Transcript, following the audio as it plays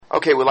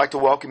Okay, we'd like to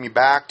welcome you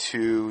back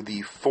to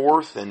the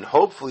fourth and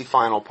hopefully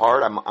final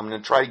part. I'm going to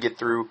try to get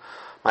through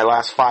my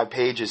last 5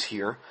 pages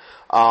here.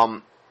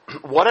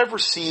 What I've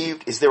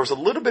received is there was a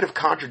little bit of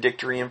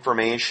contradictory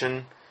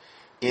information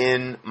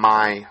in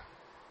my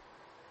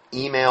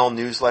email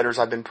newsletters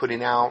I've been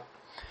putting out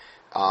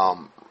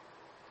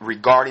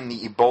regarding the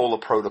Ebola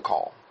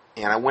protocol.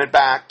 And I went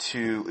back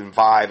to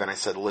Envive and I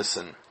said,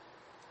 listen,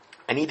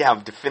 I need to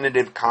have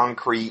definitive,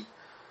 concrete,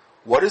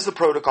 what is the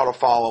protocol to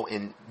follow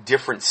in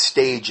different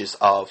stages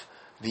of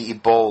the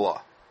Ebola?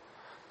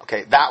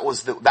 Okay, that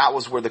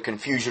was where the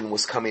confusion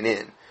was coming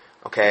in.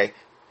 Okay,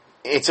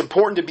 it's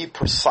important to be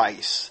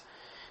precise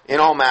in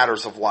all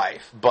matters of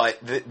life, but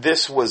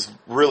this was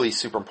really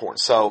super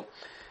important. So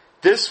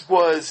this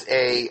was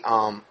a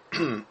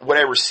what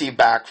I received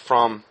back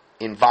from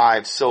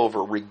Envive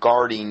Silver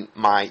regarding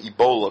my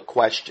Ebola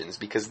questions,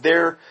 because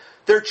they're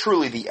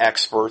truly the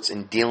experts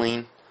in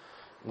dealing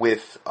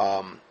with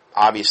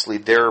obviously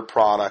their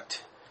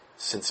product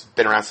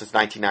been around since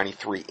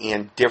 1993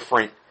 and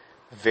different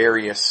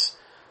various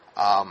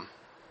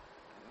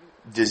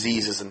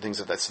diseases and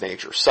things of that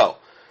nature. So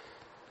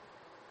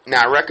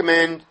now I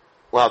recommend,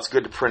 it's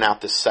good to print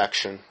out this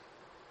section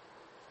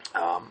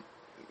and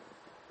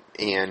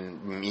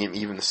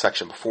even the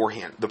section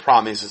beforehand. The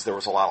problem is there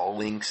was a lot of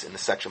links in the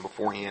section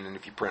beforehand, and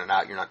if you print it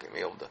out, you're not going to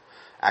be able to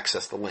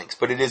access the links.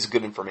 But it is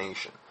good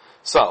information.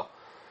 So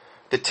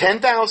the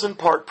 10,000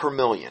 part per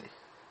million,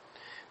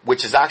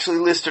 which is actually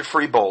listed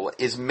for Ebola,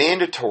 is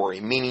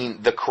mandatory,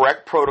 meaning the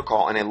correct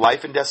protocol in a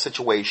life and death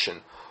situation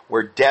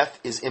where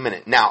death is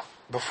imminent. Now,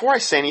 before I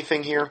say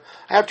anything here,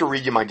 I have to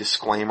read you my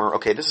disclaimer.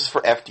 Okay, this is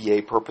for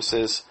FDA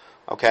purposes,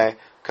 okay?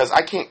 Because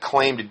I can't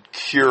claim to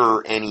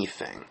cure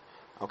anything,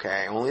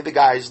 okay? Only the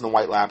guys in the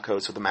white lab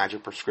coats with the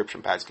magic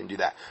prescription pads can do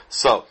that.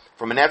 So,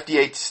 from an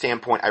FDA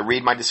standpoint, I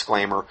read my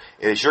disclaimer.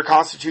 It is your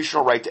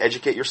constitutional right to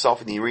educate yourself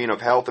in the arena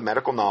of health and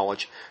medical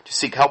knowledge, to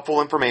seek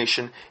helpful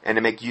information, and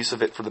to make use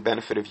of it for the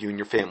benefit of you and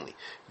your family.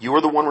 You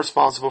are the one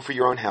responsible for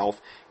your own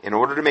health. In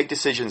order to make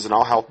decisions in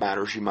all health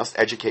matters, you must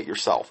educate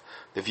yourself.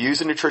 The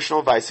views and nutritional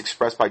advice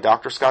expressed by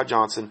Dr. Scott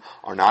Johnson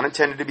are not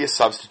intended to be a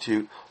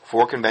substitute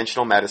for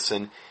conventional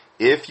medicine.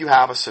 If you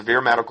have a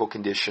severe medical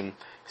condition,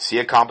 see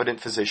a competent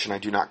physician. I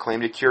do not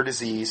claim to cure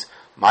disease.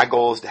 My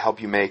goal is to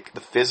help you make the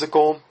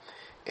physical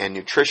and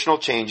nutritional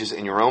changes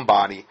in your own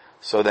body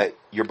so that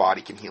your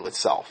body can heal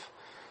itself.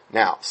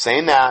 Now,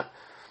 saying that,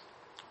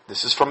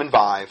 this is from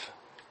Envive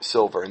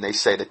Silver, and they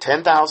say the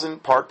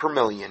 10,000 part per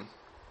million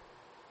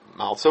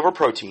mild silver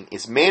protein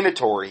is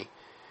mandatory,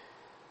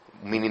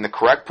 meaning the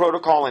correct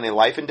protocol in a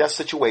life and death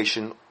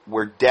situation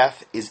where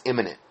death is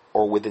imminent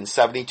or within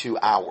 72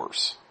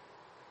 hours.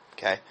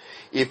 Okay?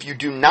 If you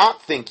do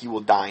not think you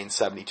will die in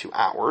 72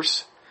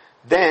 hours,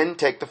 then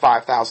take the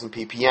 5,000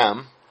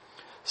 ppm.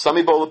 Some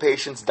Ebola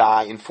patients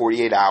die in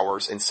 48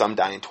 hours and some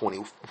die in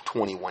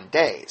 21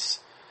 days.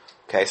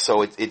 Okay,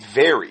 so it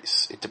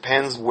varies. It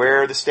depends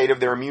where the state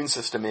of their immune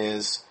system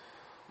is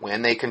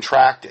when they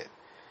contract it.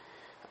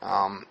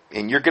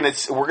 And we're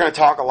gonna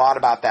talk a lot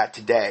about that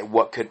today.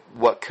 What could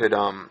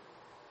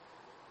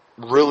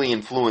really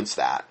influence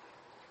that?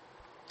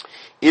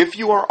 If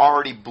you are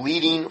already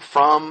bleeding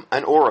from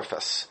an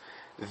orifice,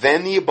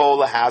 then the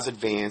Ebola has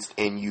advanced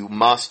and you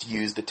must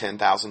use the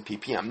 10,000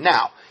 ppm.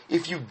 Now,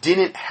 if you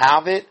didn't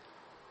have it,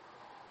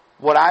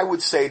 what I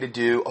would say to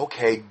do,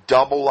 okay,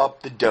 double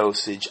up the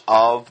dosage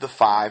of the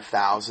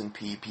 5,000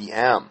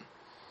 ppm.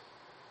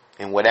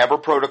 And whatever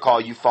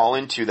protocol you fall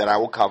into that I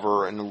will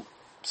cover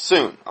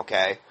soon,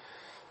 okay?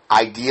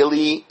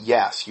 Ideally,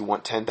 yes, you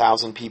want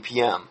 10,000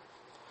 ppm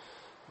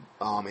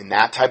in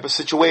that type of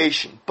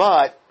situation.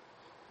 But,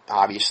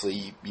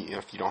 obviously,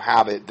 if you don't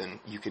have it, then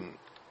you can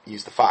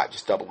use the 5.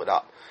 Just double it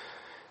up.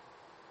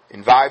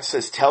 Envive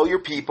says, tell your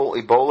people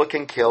Ebola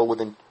can kill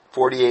within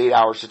 48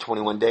 hours to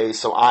 21 days.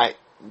 So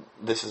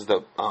this is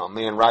the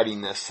man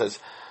writing this, says,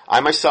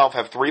 I myself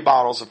have 3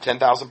 bottles of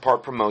 10,000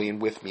 part per million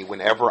with me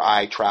whenever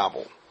I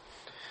travel.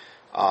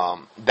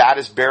 That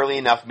is barely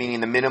enough, meaning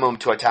the minimum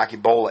to attack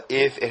Ebola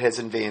if it has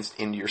advanced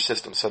into your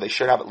system. So they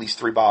should have at least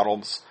 3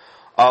 bottles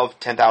of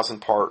 10,000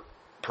 part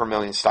per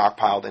million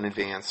stockpiled in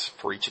advance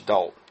for each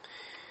adult.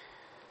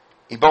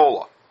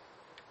 Ebola.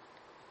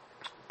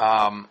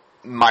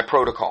 My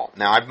protocol.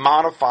 Now I've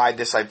modified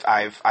this.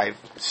 I've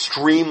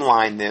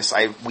streamlined this.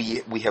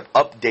 We have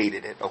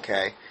updated it.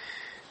 Okay.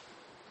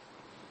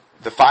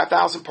 The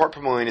 5,000 part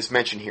per million is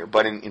mentioned here,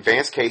 but in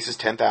advanced cases,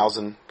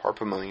 10,000 part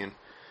per million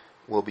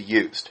will be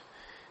used.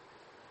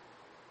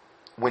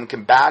 When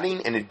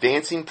combating an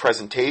advancing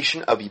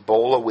presentation of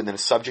Ebola within a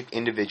subject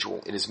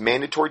individual, it is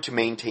mandatory to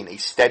maintain a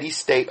steady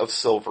state of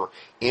silver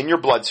in your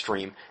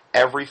bloodstream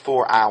every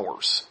 4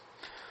 hours,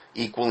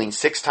 equaling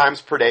 6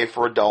 times per day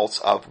for adults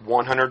of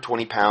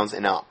 120 pounds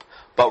and up,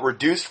 but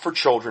reduced for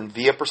children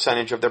via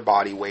percentage of their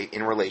body weight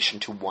in relation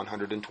to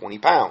 120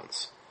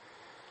 pounds.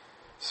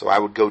 So I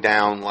would go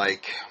down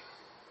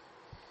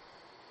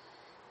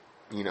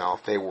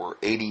if they were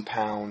 80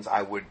 pounds,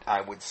 I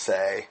would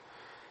say,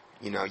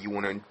 you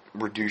want to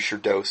reduce your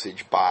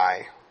dosage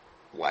by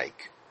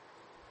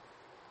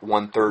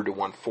 1/3 to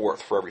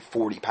 1/4 for every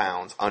 40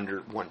 pounds under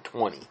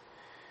 120.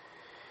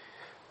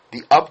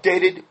 The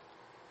updated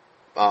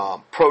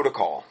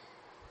protocol,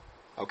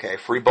 okay,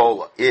 for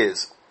Ebola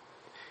is,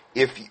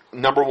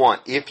 number one,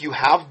 if you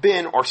have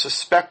been or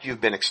suspect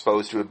you've been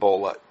exposed to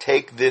Ebola,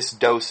 take this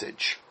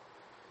dosage.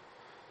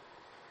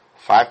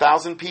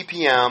 5,000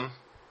 ppm,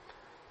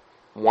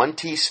 1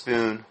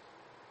 teaspoon,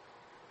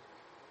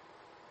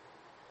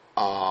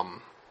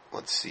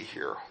 let's see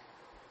here,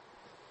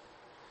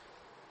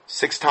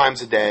 6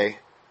 times a day,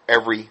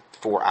 every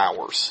 4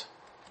 hours.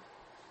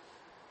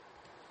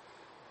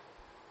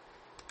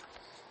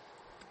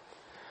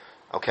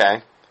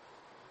 Okay?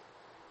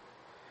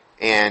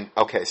 And,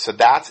 okay, so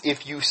that's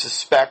if you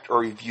suspect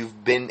or if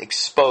you've been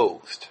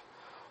exposed.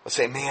 Let's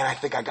say, man, I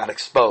think I got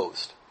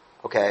exposed.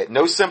 Okay?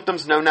 No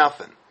symptoms, no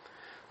nothing.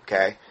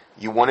 Okay?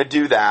 You want to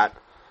do that.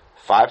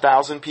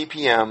 5,000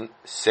 ppm,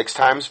 6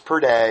 times per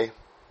day,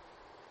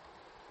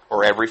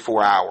 or every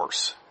 4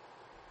 hours.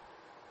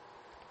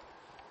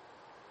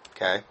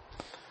 Okay?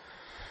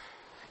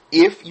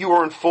 If you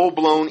are in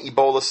full-blown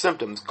Ebola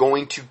symptoms,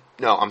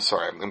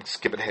 I'm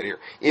skipping ahead here.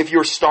 If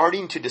you're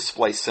starting to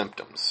display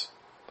symptoms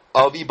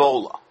of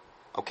Ebola,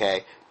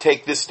 okay,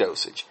 take this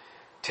dosage.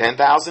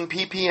 10,000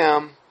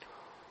 ppm,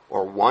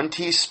 or 1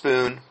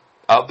 teaspoon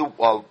of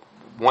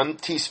 1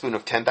 teaspoon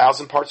of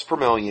 10,000 parts per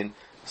million,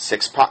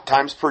 6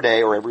 times per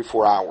day, or every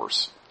 4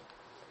 hours.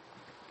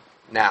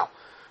 Now,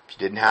 if you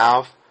didn't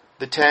have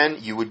the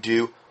 10, you would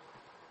do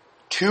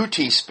 2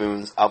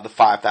 teaspoons of the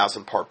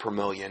 5,000 part per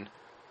million,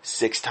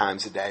 6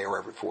 times a day, or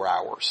every 4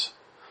 hours.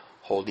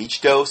 Hold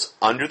each dose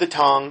under the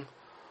tongue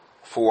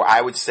for,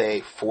 I would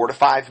say, 4 to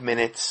 5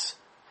 minutes.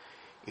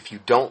 If you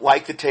don't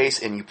like the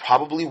taste, and you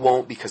probably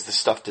won't because the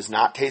stuff does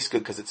not taste good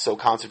because it's so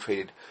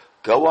concentrated,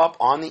 go up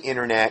on the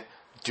internet,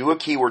 do a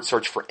keyword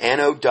search for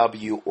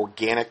NOW,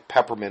 organic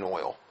peppermint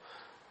oil.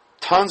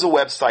 Tons of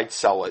websites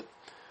sell it.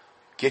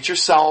 Get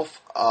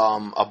yourself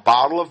a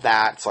bottle of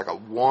that. It's like a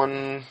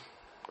 1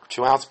 or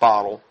 2 ounce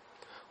bottle.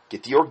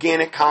 Get the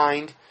organic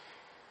kind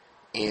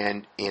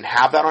and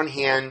have that on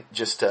hand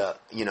just to,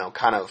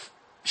 kind of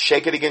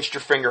shake it against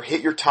your finger, hit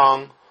your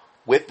tongue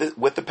with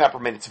the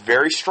peppermint. It's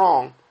very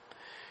strong.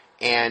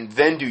 And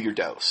then do your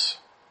dose.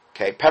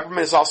 Okay?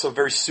 Peppermint is also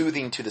very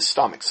soothing to the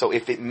stomach. So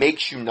if it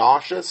makes you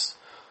nauseous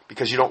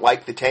because you don't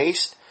like the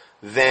taste,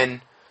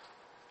 then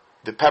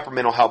the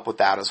peppermint will help with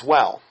that as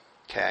well.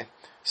 Okay?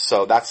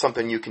 So that's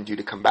something you can do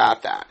to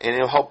combat that. And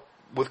it'll help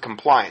with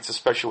compliance,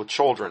 especially with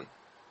children.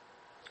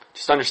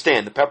 Just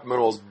understand, the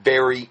peppermint oil is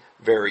very,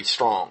 very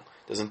strong.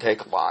 Doesn't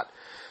take a lot.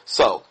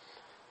 So,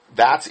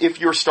 that's if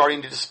you're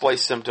starting to display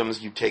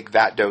symptoms, you take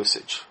that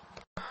dosage.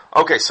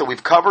 Okay, so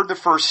we've covered the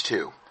first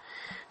two.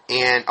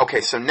 And,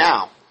 okay, so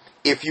now,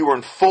 if you were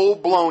in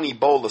full-blown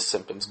Ebola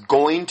symptoms,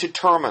 going to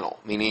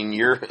terminal, meaning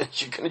you're going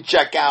to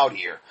check out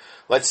here.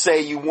 Let's say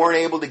you weren't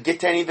able to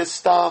get to any of this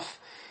stuff,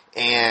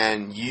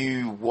 and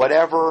you,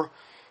 whatever,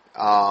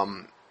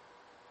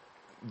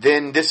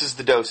 then this is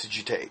the dosage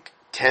you take.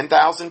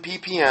 10,000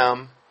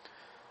 ppm,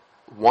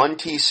 1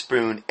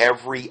 teaspoon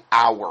every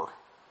hour.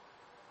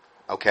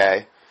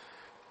 Okay?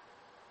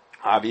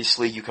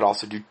 Obviously, you could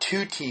also do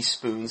 2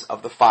 teaspoons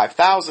of the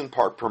 5,000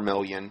 part per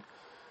million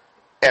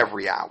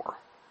every hour.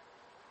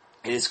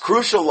 It is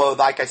crucial, though,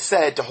 like I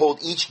said, to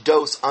hold each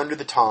dose under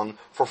the tongue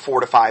for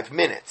 4 to 5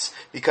 minutes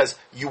because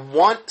you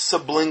want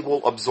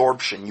sublingual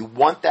absorption. You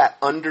want that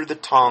under the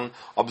tongue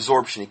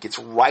absorption. It gets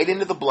right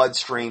into the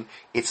bloodstream.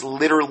 It's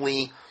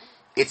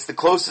the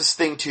closest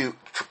thing to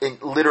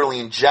literally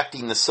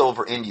injecting the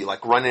silver into you,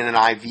 like running an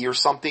IV or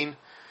something.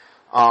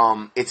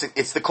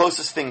 It's the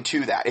closest thing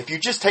to that. If you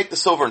just take the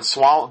silver and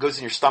swallow, it goes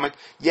in your stomach,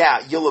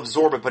 yeah, you'll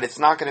absorb it, but it's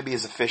not going to be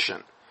as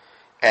efficient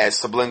as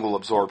sublingual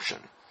absorption.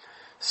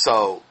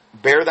 So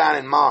bear that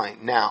in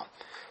mind. Now,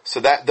 so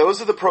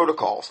those are the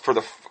protocols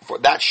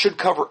that should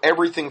cover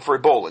everything for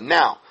Ebola.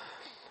 Now,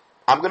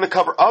 I'm going to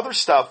cover other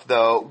stuff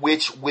though,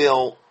 which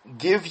will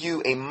give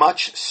you a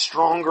much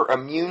stronger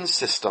immune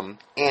system,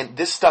 and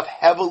this stuff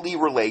heavily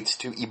relates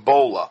to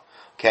Ebola.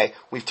 Okay,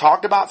 we've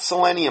talked about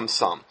selenium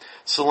some.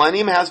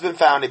 Selenium has been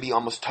found to be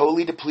almost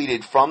totally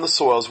depleted from the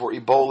soils where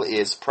Ebola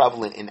is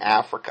prevalent in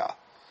Africa,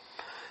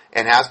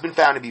 and has been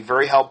found to be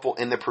very helpful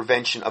in the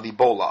prevention of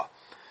Ebola.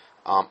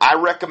 I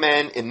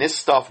recommend, and this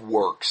stuff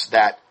works,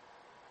 that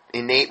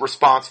innate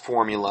response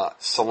formula,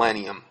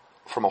 selenium,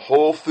 from a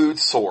whole food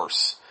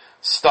source.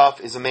 Stuff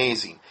is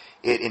amazing.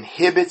 It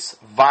inhibits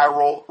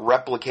viral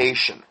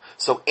replication.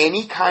 So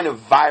any kind of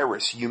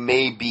virus you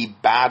may be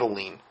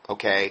battling,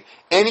 okay,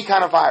 any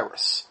kind of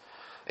virus,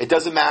 it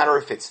doesn't matter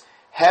if it's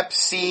Hep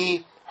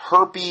C,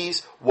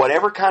 herpes,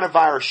 whatever kind of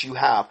virus you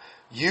have,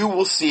 you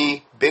will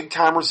see big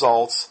time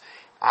results.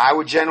 I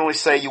would generally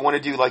say you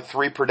want to do like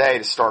 3 per day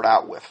to start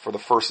out with for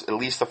at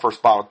least the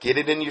first bottle. Get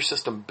it into your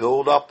system,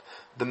 build up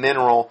the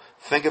mineral.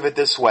 Think of it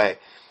this way.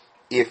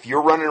 If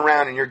you're running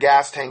around and your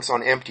gas tank's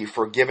on empty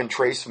for a given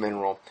trace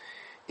mineral,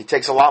 it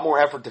takes a lot more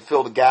effort to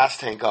fill the gas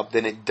tank up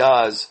than it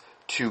does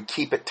to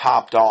keep it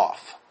topped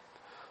off.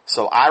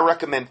 So I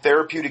recommend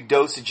therapeutic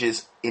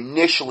dosages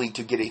initially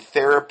to get a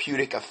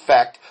therapeutic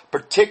effect,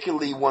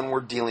 particularly when we're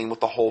dealing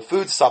with a whole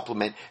food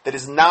supplement that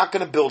is not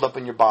going to build up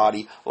in your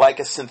body like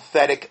a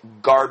synthetic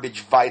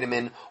garbage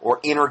vitamin or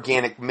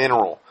inorganic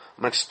mineral.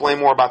 I'm going to explain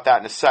more about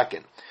that in a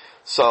second.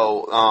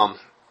 So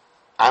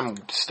I'm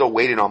still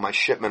waiting on my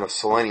shipment of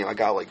selenium. I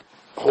got like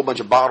a whole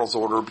bunch of bottles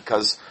ordered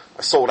because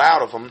I sold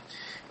out of them,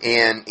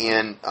 and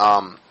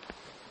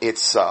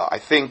it's I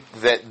think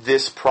that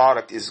this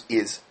product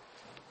is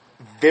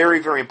very,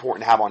 very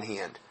important to have on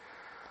hand.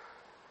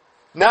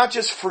 Not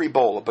just for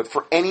Ebola, but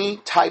for any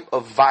type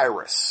of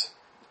virus,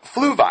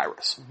 flu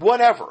virus,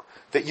 whatever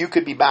that you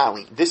could be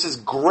battling. This is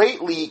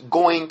greatly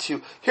going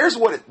to, here's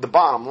the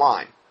bottom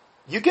line.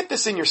 You get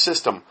this in your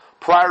system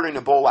prior to an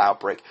Ebola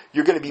outbreak,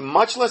 you're going to be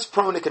much less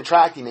prone to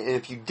contracting it, and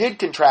if you did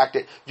contract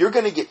it, you're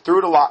going to get through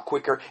it a lot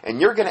quicker,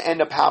 and you're going to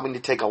end up having to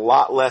take a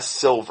lot less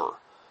silver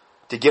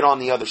to get on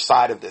the other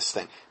side of this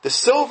thing. The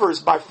silver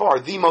is by far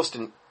the most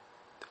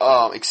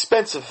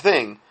expensive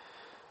thing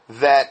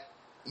that,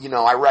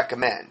 I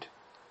recommend.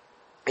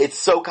 It's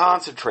so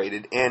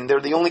concentrated, and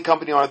they're the only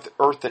company on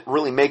earth that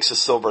really makes a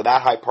silver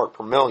that high part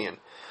per million.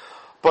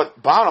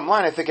 But bottom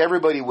line, I think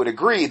everybody would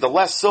agree, the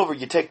less silver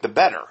you take, the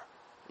better,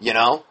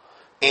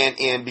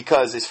 And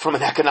because it's from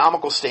an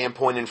economical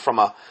standpoint, and from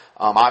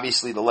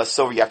obviously the less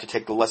silver you have to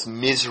take, the less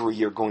misery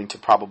you're going to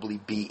probably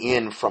be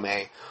in from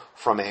a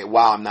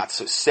wow, I'm not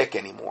so sick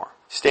anymore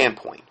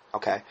standpoint.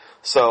 Okay,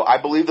 so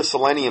I believe the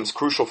selenium is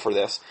crucial for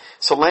this.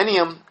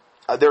 Selenium,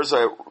 there was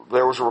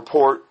a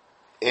report,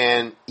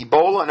 and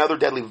Ebola and other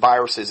deadly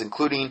viruses,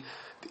 including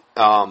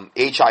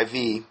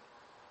HIV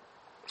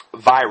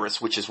virus,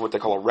 which is what they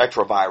call a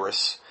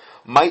retrovirus,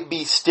 might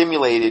be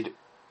stimulated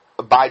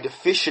by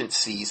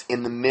deficiencies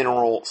in the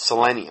mineral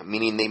selenium,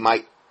 meaning they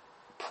might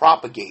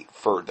propagate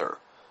further.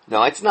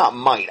 No, it's not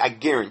might, I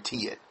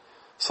guarantee it.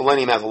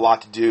 Selenium has a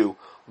lot to do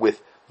with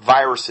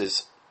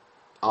viruses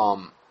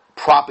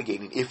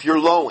propagating. If you're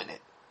low in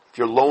it, if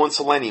you're low in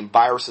selenium,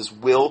 viruses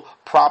will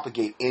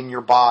propagate in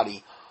your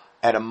body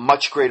at a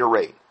much greater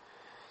rate.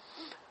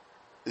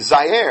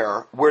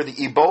 Zaire, where the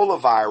Ebola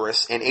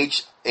virus and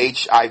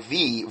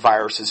HIV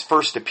viruses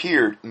first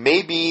appeared,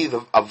 may be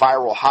a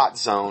viral hot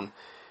zone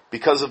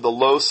because of the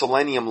low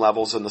selenium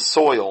levels in the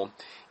soil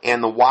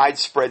and the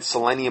widespread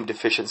selenium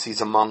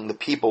deficiencies among the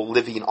people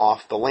living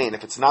off the land.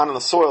 If it's not in the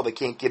soil, they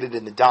can't get it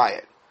in the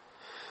diet.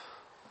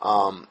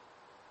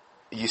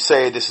 You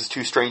say this is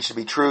too strange to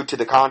be true. To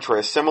the contrary,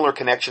 a similar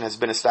connection has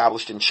been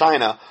established in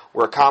China,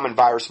 where a common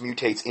virus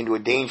mutates into a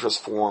dangerous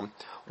form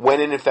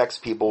when it infects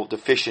people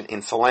deficient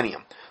in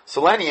selenium.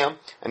 Selenium,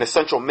 an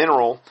essential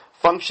mineral,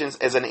 functions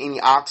as an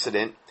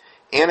antioxidant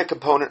and a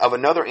component of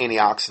another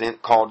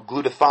antioxidant called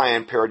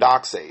glutathione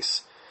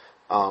peroxidase.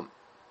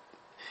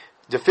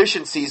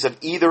 Deficiencies of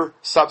either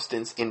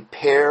substance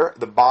impair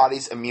the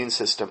body's immune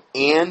system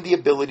and the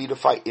ability to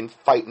fight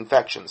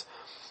infections.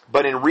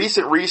 But in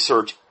recent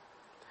research,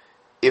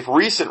 if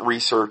recent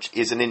research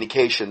is an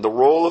indication, the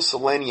role of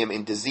selenium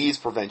in disease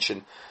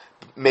prevention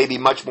may be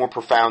much more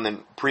profound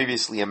than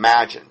previously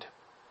imagined.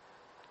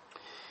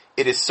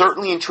 It is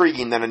certainly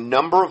intriguing that a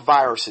number of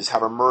viruses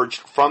have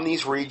emerged from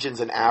these regions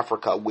in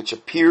Africa which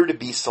appear to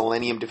be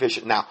selenium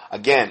deficient. Now,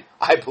 again,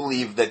 I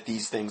believe that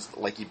these things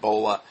like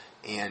Ebola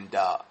and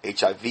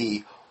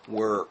HIV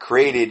were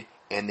created,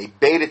 and they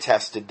beta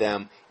tested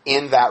them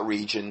in that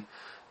region.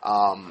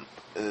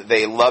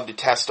 They love to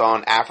test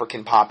on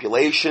African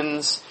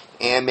populations,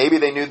 and maybe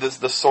they knew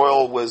the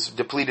soil was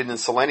depleted in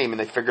selenium, and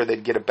they figured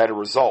they'd get a better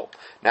result.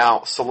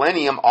 Now,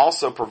 selenium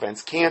also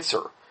prevents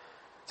cancer.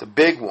 It's a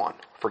big one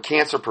for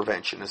cancer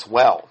prevention as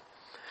well.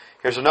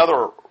 Here's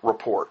another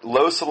report.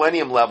 Low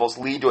selenium levels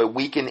lead to a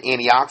weakened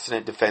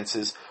antioxidant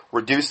defenses,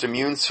 reduced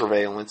immune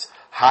surveillance,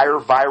 higher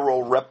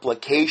viral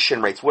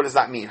replication rates. What does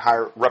that mean,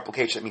 higher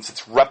replication? It means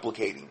it's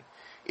replicating.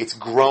 It's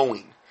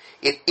growing.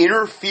 It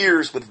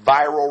interferes with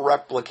viral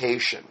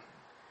replication.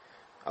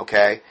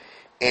 Okay?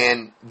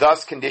 And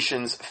thus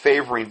conditions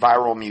favoring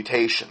viral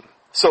mutation.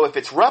 So if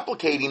it's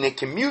replicating, it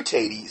can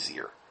mutate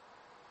easier.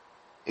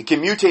 It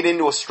can mutate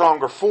into a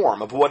stronger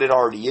form of what it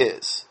already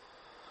is.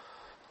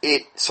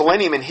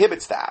 Selenium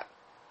inhibits that.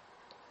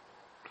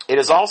 It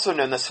is also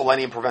known that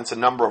selenium prevents a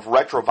number of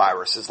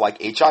retroviruses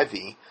like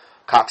HIV,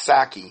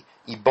 Coxsackie,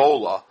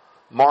 Ebola,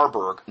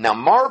 Marburg. Now,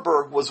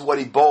 Marburg was what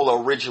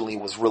Ebola originally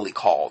was really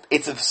called.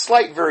 It's a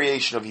slight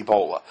variation of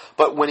Ebola.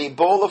 But when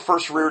Ebola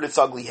first reared its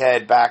ugly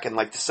head back in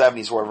like the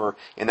 70s, wherever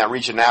in that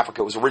region in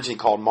Africa, it was originally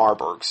called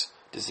Marburg's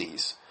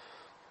disease.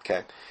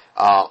 Okay.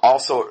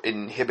 Also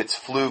inhibits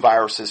flu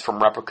viruses from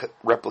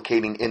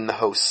replicating in the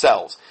host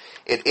cells.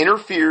 It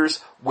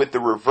interferes with the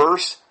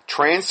reverse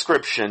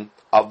transcription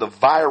of the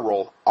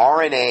viral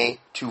RNA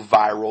to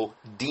viral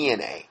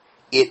DNA.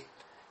 It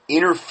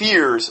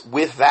interferes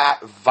with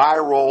that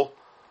viral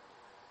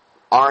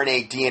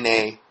RNA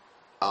DNA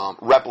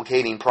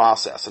replicating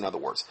process, in other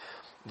words,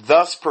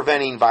 thus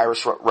preventing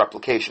virus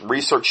replication.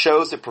 Research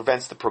shows it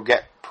prevents the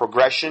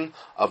progression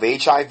of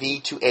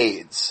HIV to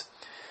AIDS.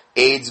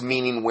 AIDS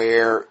meaning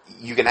where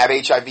you can have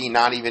HIV,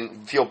 not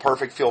even feel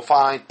perfect, feel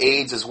fine.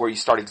 AIDS is where you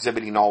start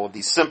exhibiting all of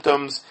these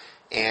symptoms,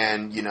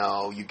 and, you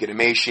know, you get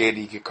emaciated,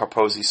 you get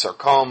Kaposi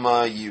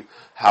sarcoma, you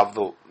have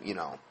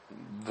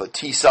the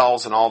T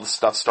cells and all the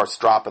stuff starts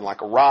dropping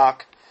like a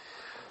rock.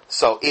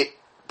 So it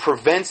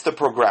prevents the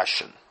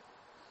progression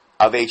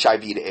of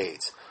HIV to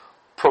AIDS.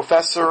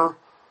 Professor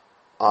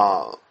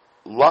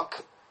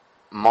Luc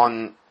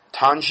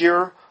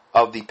Montagnier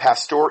of the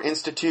Pasteur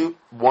Institute,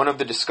 one of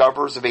the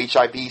discoverers of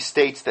HIV,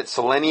 states that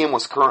selenium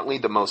was currently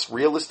the most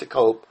realistic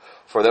hope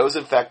for those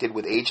infected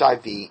with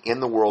HIV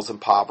in the world's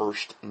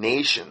impoverished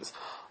nations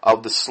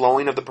of the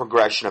slowing of the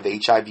progression of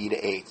HIV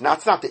to AIDS. Now,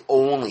 it's not the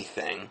only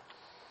thing,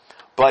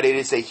 but it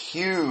is a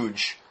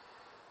huge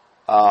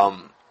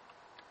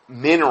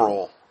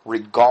mineral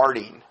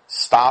regarding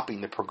stopping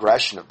the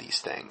progression of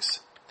these things.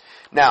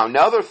 Now,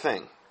 another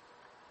thing,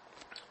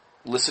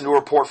 listened to a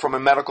report from a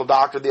medical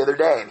doctor the other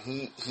day, and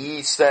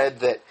he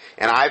said that,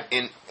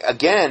 and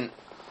again,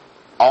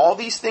 all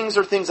these things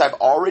are things I've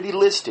already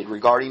listed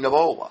regarding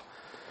Ebola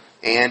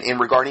and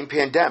regarding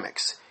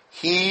pandemics.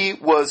 He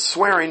was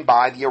swearing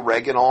by the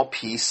Oreganol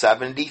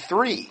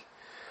P73.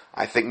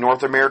 I think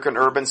North American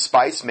Urban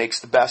Spice makes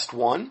the best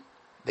one.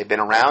 They've been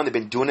around, they've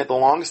been doing it the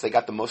longest, they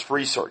got the most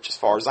research as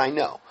far as I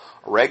know.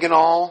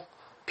 Oreganol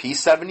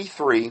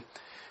P73.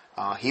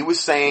 He was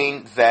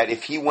saying that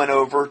if he went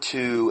over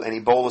to an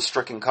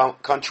Ebola-stricken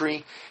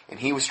country and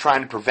he was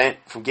trying to prevent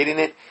from getting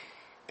it,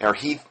 or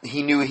he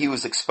knew he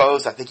was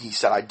exposed, I think he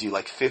said I'd do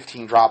like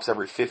 15 drops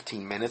every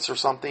 15 minutes or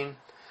something.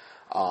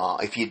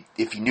 If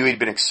he knew he'd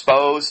been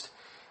exposed,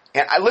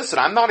 and listen,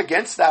 I'm not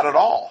against that at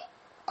all.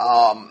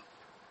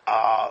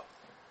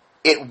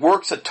 It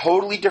works a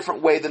totally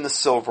different way than the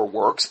silver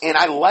works, and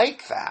I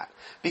like that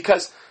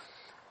because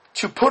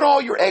to put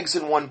all your eggs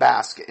in one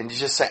basket and to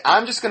just say,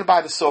 I'm just going to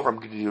buy the silver, I'm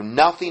going to do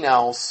nothing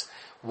else.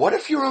 What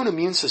if your own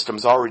immune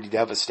system's already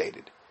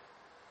devastated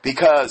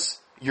because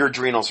your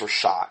adrenals are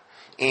shot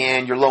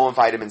and you're low in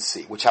vitamin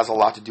C, which has a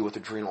lot to do with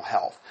adrenal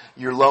health.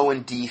 You're low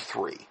in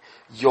D3.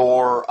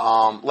 Your,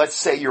 let's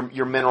say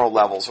your mineral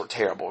levels are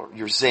terrible.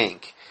 Your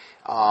zinc,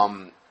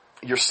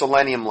 your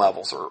selenium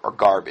levels are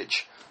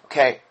garbage.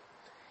 Okay?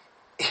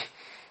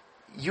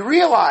 You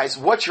realize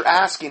what you're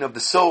asking of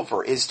the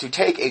silver is to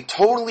take a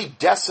totally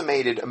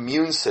decimated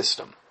immune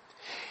system,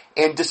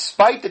 and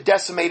despite the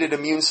decimated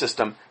immune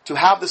system, to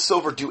have the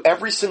silver do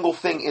every single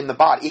thing in the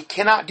body. It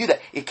cannot do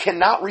that. It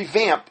cannot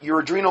revamp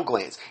your adrenal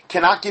glands. It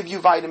cannot give you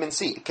vitamin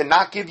C. It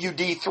cannot give you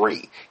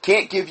D3.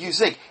 Can't give you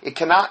zinc. It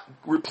cannot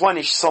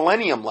replenish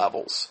selenium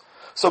levels.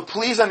 So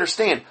please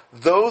understand,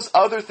 those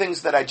other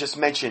things that I just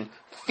mentioned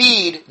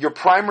feed your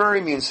primary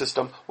immune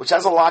system, which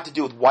has a lot to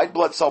do with white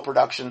blood cell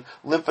production,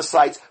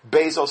 lymphocytes,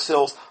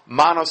 basophils,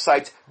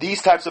 monocytes,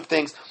 these types of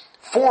things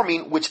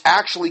forming, which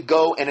actually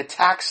go and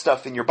attack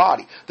stuff in your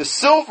body. The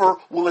silver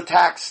will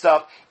attack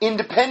stuff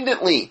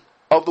independently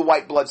of the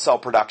white blood cell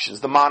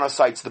productions, the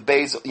monocytes,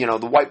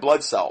 the white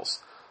blood cells.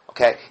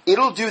 Okay?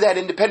 It'll do that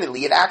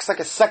independently. It acts like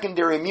a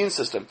secondary immune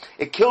system.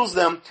 It kills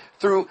them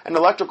through an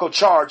electrical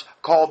charge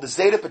called the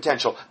zeta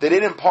potential that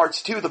it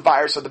imparts to the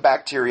virus or the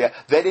bacteria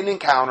that it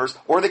encounters,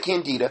 or the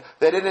candida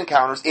that it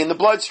encounters in the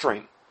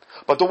bloodstream.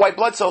 But the white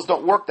blood cells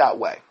don't work that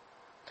way.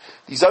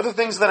 These other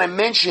things that I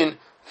mentioned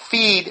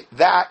feed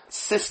that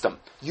system.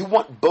 You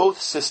want both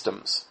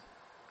systems,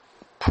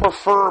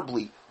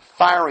 preferably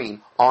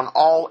firing on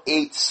all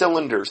 8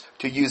 cylinders,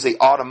 to use a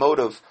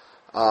automotive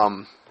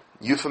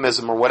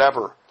euphemism or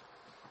whatever.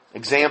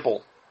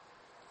 Example.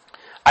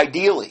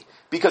 Ideally,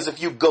 because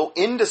if you go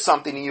into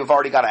something and you've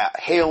already got a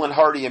hale and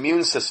hearty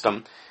immune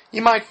system,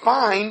 you might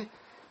find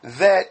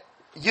that,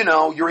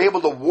 you're able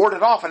to ward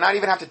it off and not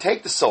even have to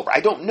take the silver. I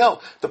don't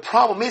know. The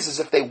problem is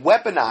if they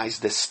weaponize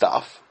this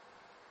stuff,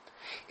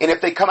 and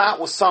if they come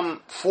out with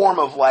some form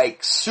of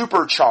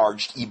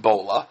supercharged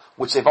Ebola,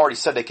 which they've already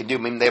said they can do,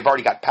 I mean, they've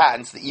already got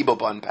patents, the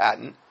Ebobun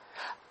patent,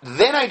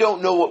 then I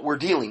don't know what we're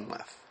dealing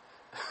with.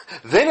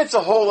 Then it's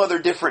a whole other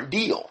different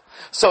deal.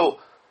 So,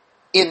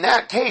 in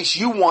that case,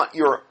 you want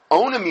your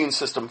own immune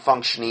system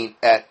functioning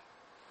at,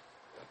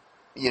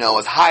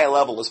 as high a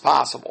level as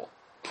possible.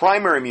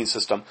 Primary immune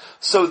system.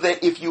 So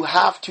that if you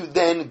have to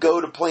then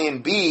go to plan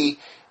B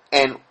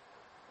and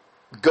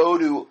go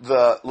to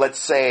the, let's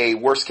say,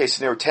 worst case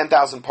scenario,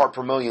 10,000 part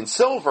per million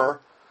silver,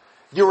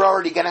 you're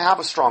already going to have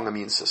a strong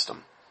immune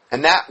system.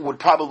 And that would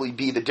probably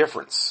be the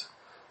difference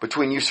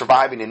between you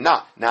surviving and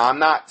not. Now, I'm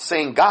not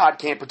saying God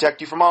can't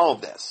protect you from all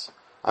of this.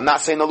 I'm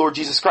not saying the Lord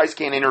Jesus Christ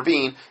can't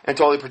intervene and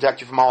totally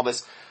protect you from all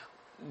this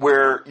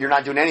where you're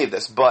not doing any of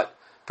this. But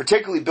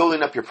particularly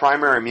building up your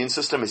primary immune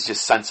system is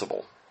just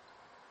sensible.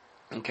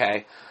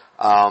 Okay?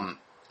 I'm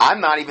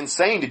not even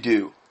saying to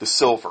do the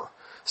silver.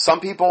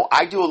 Some people,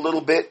 I do a little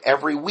bit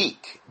every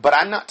week, but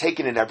I'm not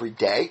taking it every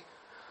day.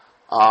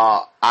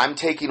 I'm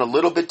taking a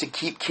little bit to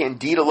keep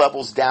candida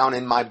levels down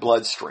in my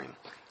bloodstream.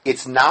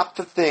 It's not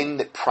the thing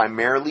that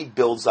primarily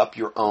builds up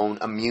your own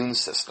immune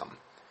system.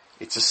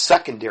 It's a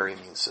secondary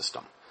immune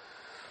system.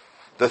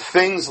 The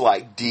things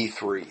like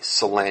D3,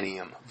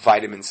 selenium,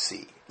 vitamin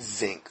C,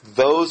 zinc.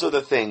 Those are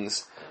the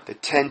things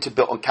that tend to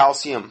build, and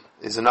calcium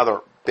is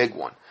another big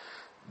one,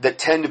 that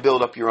tend to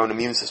build up your own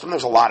immune system.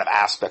 There's a lot of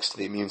aspects to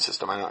the immune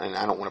system, and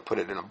I don't want to put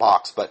it in a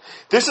box, but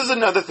this is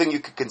another thing you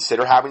could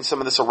consider, having some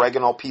of this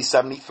oregano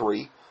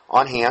P73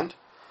 on hand.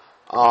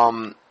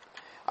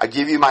 I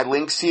give you my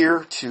links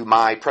here to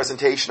my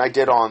presentation I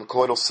did on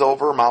colloidal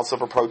silver, mild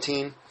silver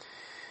protein.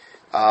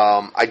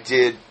 I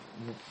did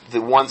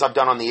the ones I've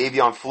done on the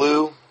avian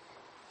flu.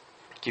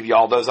 Give you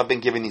all those. I've been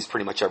giving these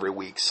pretty much every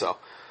week, so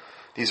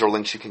these are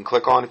links you can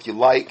click on if you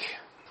like.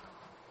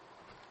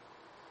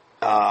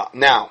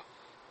 Now,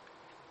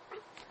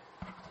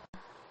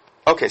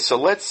 okay, so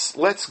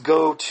let's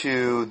go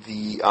to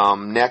the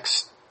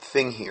next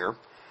thing here,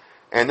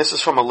 and this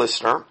is from a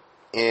listener,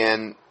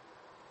 and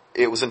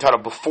it was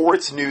entitled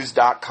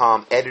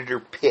BeforeIt'sNews.com Editor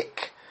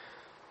Pick.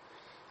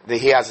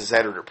 He has his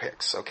editor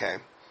picks, okay?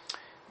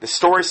 The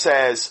story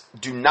says,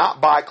 do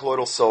not buy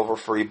colloidal silver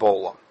for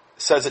Ebola.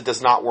 It says it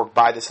does not work.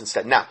 Buy this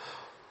instead. Now,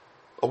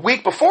 a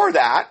week before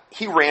that,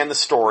 he ran the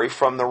story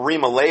from the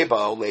Rima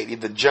Labo lady,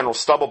 the General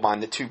Stubblebine,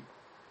 the two,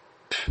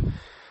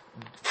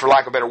 for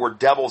lack of a better word,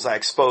 devils I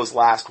exposed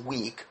last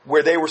week,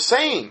 where they were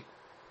saying,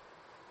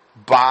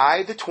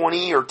 buy the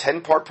 20 or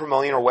 10 part per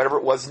million or whatever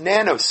it was,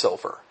 nano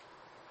silver.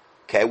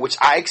 Okay, which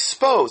I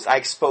exposed. I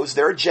exposed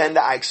their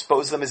agenda. I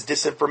exposed them as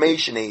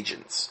disinformation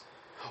agents.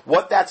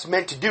 What that's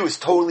meant to do is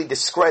totally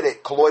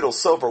discredit colloidal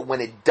silver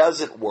when it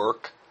doesn't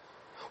work,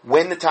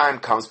 when the time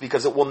comes,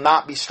 because it will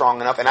not be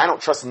strong enough, and I don't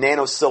trust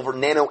nano silver,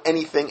 nano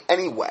anything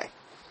anyway.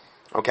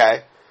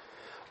 Okay?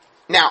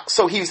 Now,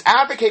 so he was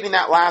advocating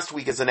that last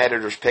week as an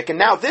editor's pick, and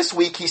now this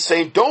week he's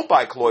saying don't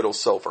buy colloidal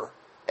silver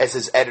as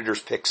his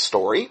editor's pick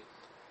story.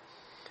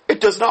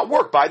 It does not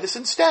work. Buy this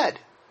instead.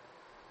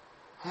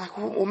 I'm like,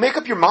 well, make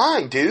up your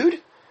mind, dude.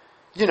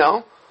 You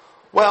know?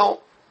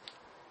 Well,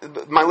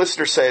 my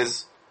listener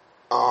says,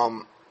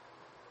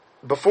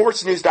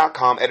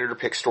 BeforeIt'sNews.com editor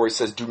pick story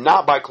says, do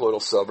not buy colloidal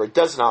silver. It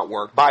does not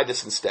work. Buy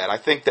this instead. I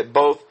think that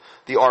both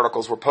the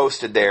articles were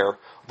posted there.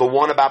 The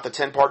one about the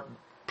 10 part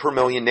per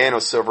million nano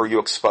silver you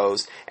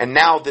exposed, and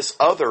now this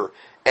other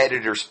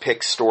editor's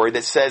pick story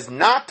that says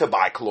not to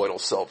buy colloidal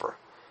silver.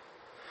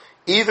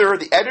 Either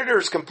the editor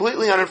is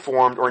completely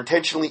uninformed or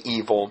intentionally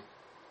evil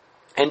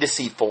and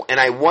deceitful, and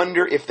I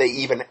wonder if they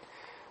even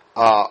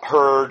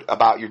heard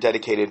about your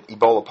dedicated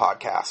Ebola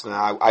podcast. And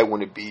I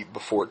wouldn't be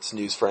Before It's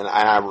News friend, and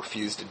I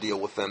refuse to deal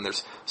with them.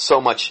 There's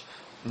so much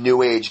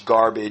New Age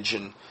garbage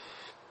and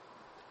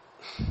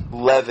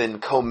leaven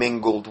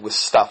commingled with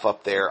stuff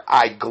up there.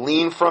 I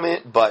glean from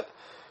it, but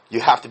you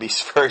have to be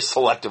very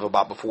selective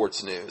about Before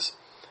It's News.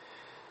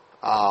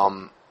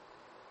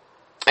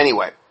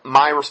 Anyway,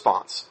 my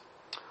response.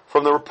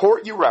 From the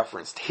report you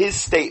referenced, his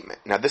statement,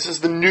 now this is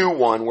the new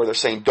one where they're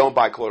saying don't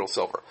buy colloidal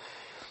silver.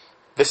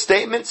 The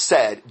statement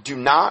said, do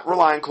not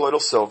rely on colloidal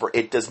silver.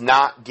 It does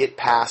not get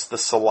past the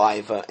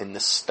saliva in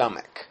the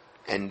stomach.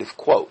 End of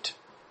quote.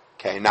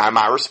 Okay, now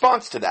my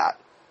response to that.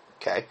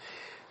 Okay,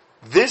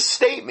 this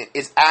statement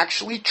is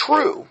actually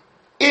true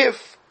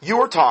if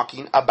you are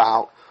talking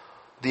about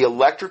the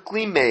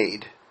electrically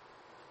made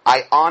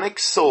ionic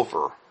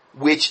silver,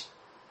 which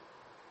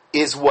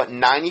is what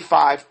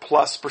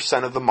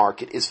 95+% of the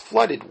market is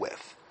flooded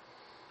with.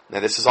 Now,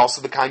 this is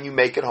also the kind you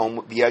make at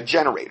home via a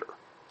generator.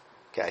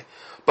 Okay?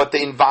 But the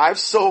Envive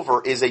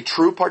silver is a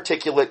true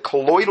particulate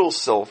colloidal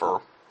silver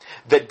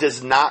that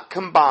does not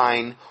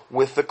combine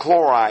with the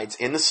chlorides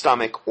in the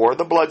stomach or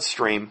the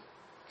bloodstream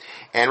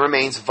and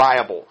remains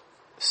viable.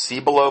 See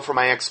below for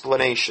my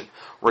explanation.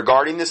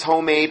 Regarding this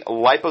homemade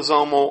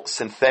liposomal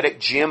synthetic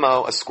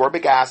GMO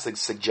ascorbic acid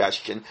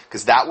suggestion,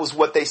 because that was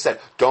what they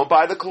said, don't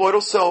buy the colloidal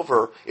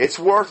silver, it's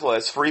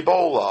worthless for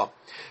Ebola.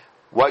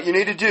 What you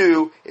need to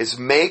do is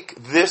make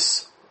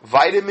this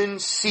vitamin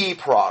C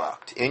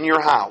product in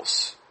your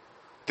house.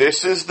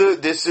 This is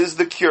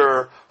the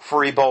cure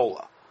for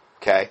Ebola.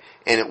 Okay?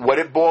 And what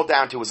it boiled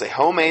down to was a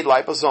homemade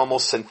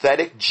liposomal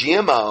synthetic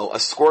GMO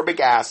ascorbic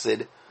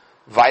acid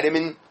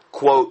vitamin,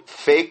 quote,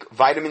 fake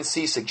vitamin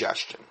C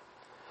suggestion.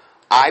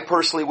 I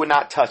personally would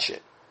not touch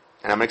it.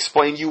 And I'm going to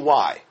explain to you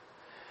why.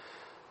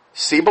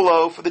 See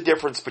below for the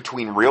difference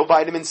between real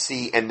vitamin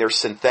C and their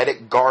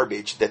synthetic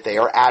garbage that they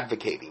are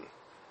advocating.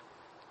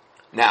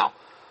 Now,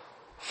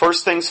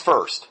 first things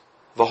first,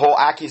 the whole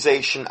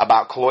accusation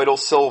about colloidal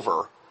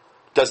silver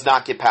does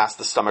not get past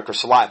the stomach or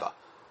saliva.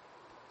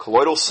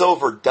 Colloidal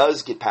silver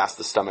does get past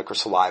the stomach or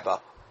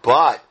saliva,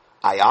 but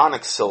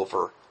ionic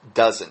silver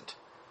doesn't.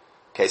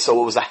 Okay,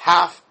 so it was a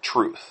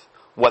half-truth,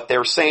 what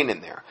they're saying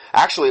in there.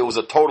 Actually, it was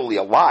totally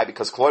a lie,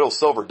 because colloidal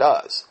silver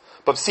does.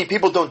 But see,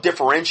 people don't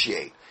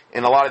differentiate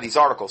in a lot of these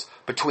articles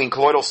between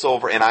colloidal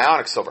silver and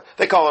ionic silver.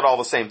 They call it all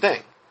the same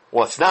thing.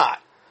 Well, it's not.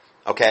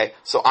 Okay,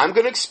 so I'm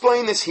going to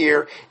explain this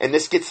here, and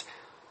this gets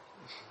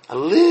a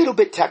little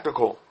bit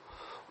technical.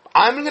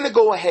 I'm going to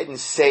go ahead and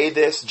say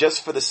this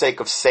just for the sake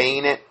of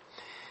saying it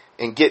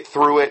and get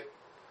through it,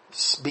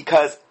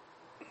 because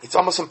it's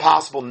almost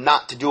impossible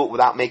not to do it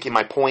without making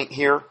my point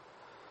here.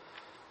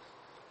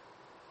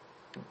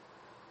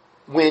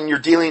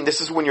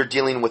 this is when you're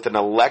dealing with an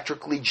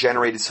electrically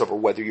generated silver,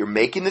 whether you're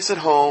making this at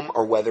home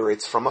or whether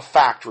it's from a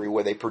factory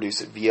where they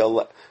produce it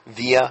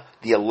via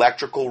the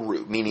electrical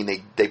route,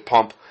 meaning they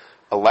pump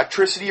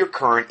electricity or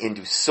current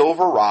into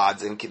silver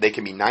rods, and they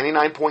can be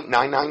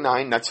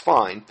 99.999, that's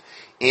fine,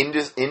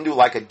 into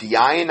like a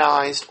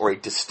deionized or a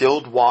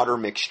distilled water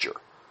mixture.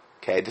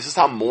 Okay, this is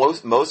how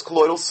most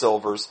colloidal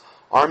silvers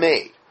are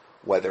made,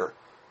 whether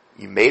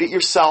you made it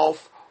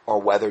yourself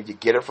or whether you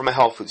get it from a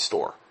health food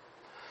store.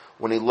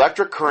 When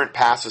electric current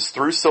passes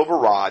through silver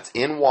rods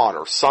in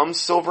water, some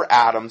silver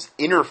atoms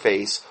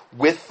interface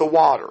with the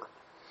water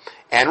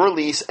and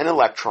release an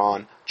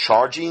electron,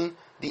 charging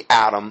the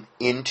atom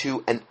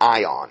into an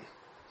ion.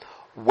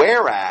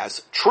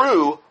 Whereas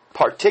true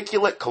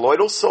particulate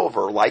colloidal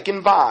silver, like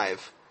in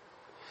Vive,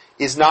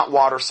 is not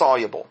water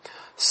soluble.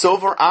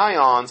 Silver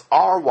ions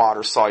are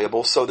water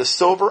soluble, so the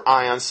silver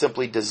ions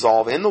simply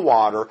dissolve in the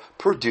water,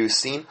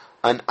 producing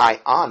an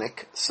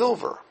ionic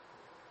silver.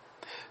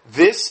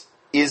 This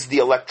is the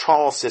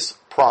electrolysis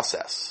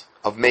process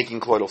of making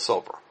colloidal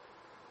silver.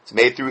 It's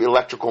made through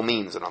electrical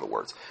means, in other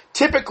words.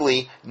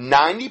 Typically,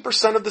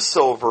 90% of the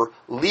silver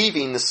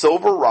leaving the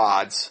silver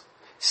rods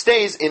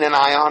stays in an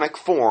ionic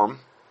form,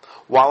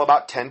 while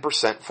about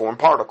 10% form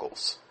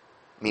particles.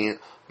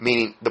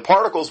 Meaning the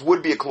particles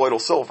would be a colloidal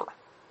silver,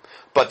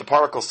 but the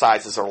particle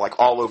sizes are like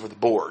all over the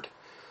board.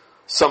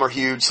 Some are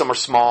huge, some are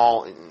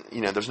small.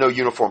 There's no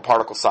uniform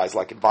particle size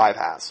like Vive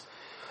has.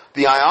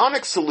 The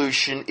ionic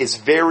solution is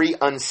very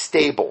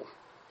unstable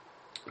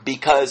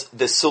because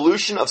the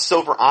solution of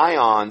silver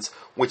ions,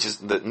 which is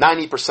the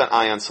 90%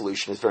 ion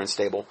solution, is very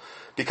unstable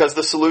because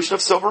the solution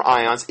of silver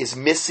ions is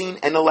missing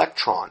an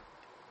electron,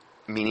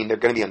 meaning they're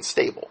going to be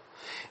unstable.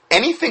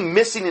 Anything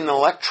missing an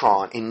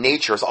electron in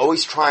nature is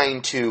always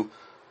trying to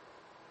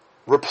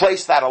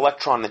replace that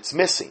electron that's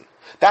missing.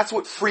 That's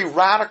what free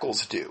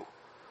radicals do.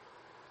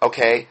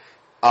 Okay?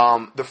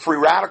 The free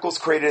radicals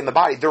created in the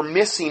body, they're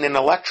missing an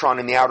electron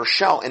in the outer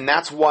shell, and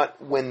that's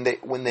what when they're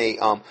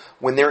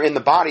in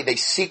the body, they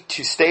seek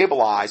to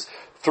stabilize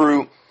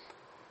through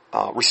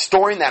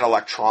restoring that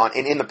electron,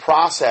 and in the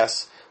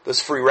process,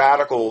 those free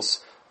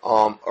radicals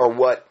are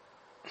what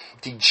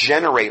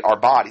degenerate our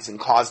bodies and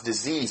cause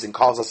disease and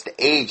cause us to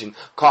age and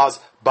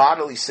cause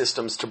bodily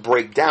systems to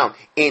break down.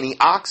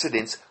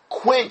 Antioxidants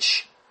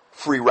quench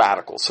free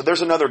radicals. So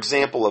there's another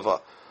example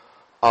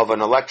of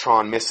an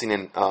electron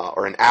missing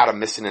or an atom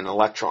missing an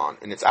electron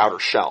in its outer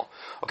shell.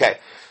 Okay,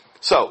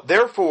 so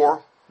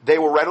therefore they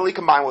will readily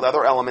combine with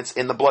other elements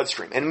in the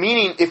bloodstream. And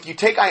meaning, if you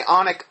take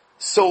ionic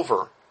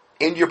silver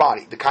into your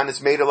body, the kind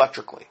that's made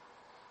electrically,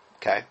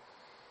 okay,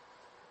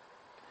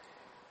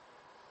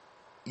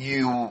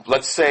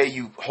 let's say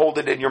you hold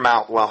it in your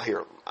mouth. Well,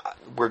 here,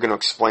 we're going to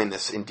explain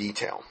this in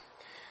detail.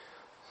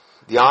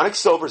 The ionic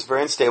silver is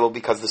very unstable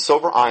because the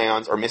silver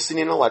ions are missing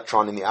an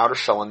electron in the outer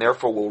shell and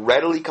therefore will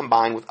readily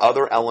combine with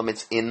other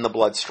elements in the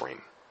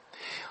bloodstream.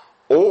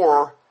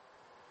 Or,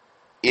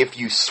 if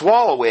you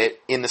swallow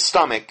it in the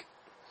stomach,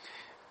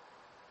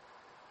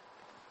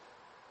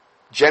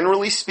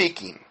 generally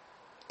speaking,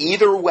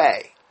 either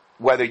way,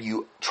 whether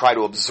you try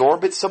to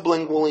absorb it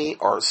sublingually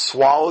or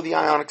swallow the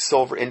ionic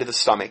silver into the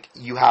stomach,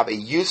 you have a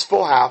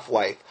useful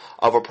half-life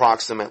of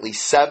approximately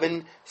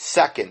 7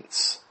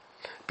 seconds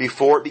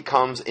before it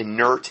becomes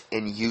inert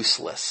and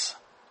useless.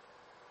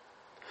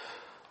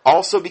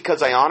 Also,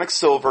 because ionic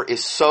silver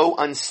is so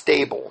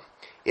unstable,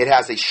 it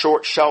has a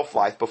short shelf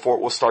life before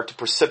it will start to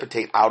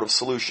precipitate out of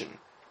solution,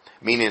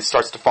 meaning it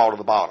starts to fall to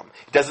the bottom.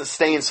 It doesn't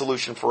stay in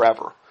solution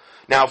forever.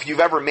 Now, if you've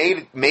ever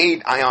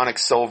made ionic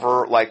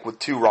silver, like with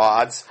 2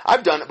 rods,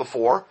 I've done it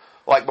before.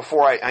 Like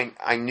before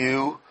I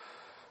knew,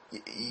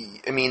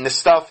 this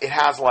stuff, it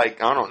has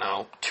like, I don't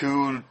know,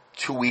 2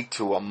 week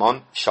to a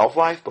month shelf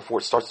life before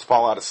it starts to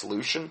fall out of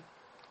solution.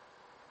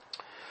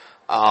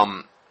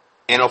 And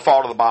it'll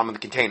fall to the bottom of the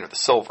container, the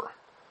silver.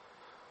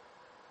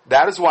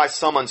 That is why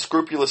some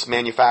unscrupulous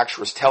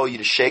manufacturers tell you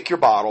to shake your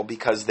bottle,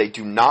 because they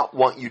do not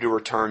want you to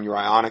return your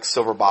ionic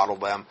silver bottle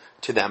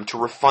to them to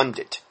refund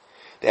it.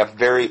 They have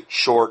very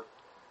short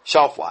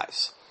shelf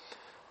lives.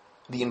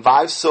 The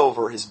Envive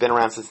silver has been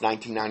around since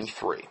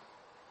 1993.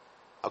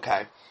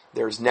 Okay?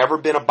 There's never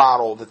been a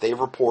bottle that they've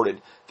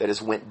reported that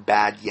has went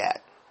bad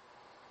yet.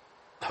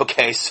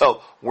 Okay,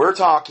 so we're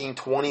talking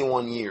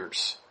 21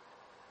 years.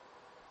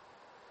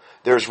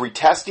 There's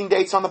retesting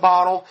dates on the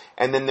bottle,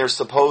 and then there's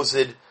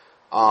supposed,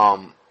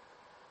 I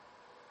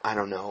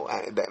don't know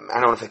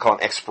if they call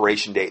it an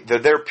expiration date.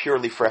 They're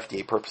purely for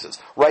FDA purposes.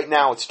 Right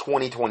now it's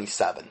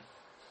 2027.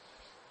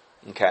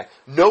 Okay?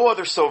 No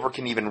other silver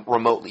can even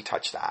remotely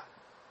touch that.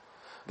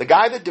 The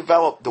guy that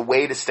developed the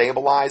way to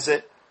stabilize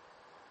it,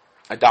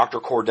 Dr.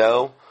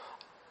 Cordeaux,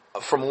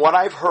 from what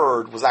I've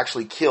heard, was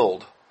actually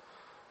killed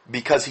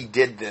because he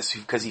did this,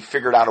 because he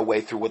figured out a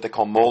way through what they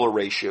call molar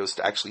ratios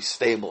to actually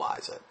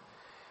stabilize it.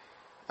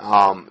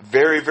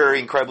 Very, very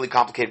incredibly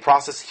complicated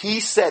process. He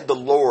said the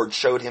Lord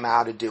showed him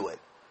how to do it.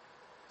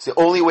 It's the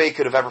only way he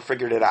could have ever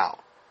figured it out.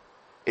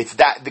 It's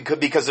that,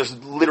 because there's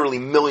literally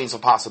millions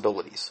of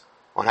possibilities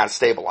on how to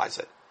stabilize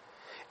it.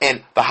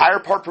 And the higher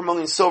part per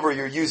million silver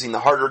you're using, the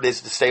harder it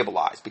is to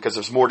stabilize because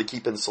there's more to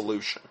keep in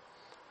solution.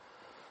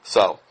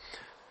 So,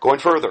 going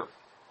further,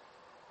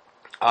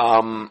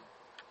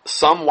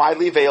 some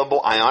widely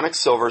available ionic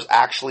silvers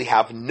actually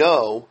have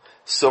no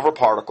silver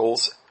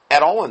particles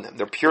at all in them.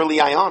 They're purely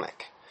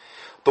ionic.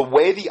 The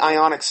way the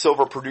ionic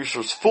silver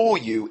producers fool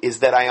you is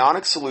that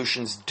ionic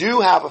solutions do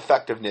have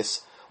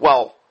effectiveness,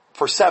 well,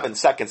 for 7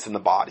 seconds in the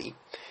body,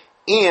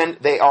 and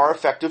they are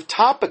effective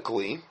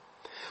topically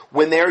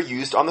when they are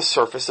used on the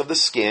surface of the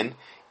skin,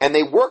 and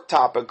they work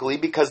topically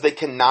because they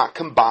cannot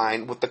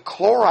combine with the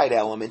chloride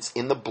elements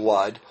in the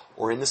blood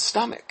or in the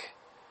stomach.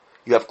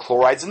 You have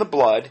chlorides in the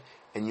blood,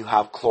 and you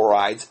have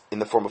chlorides in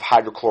the form of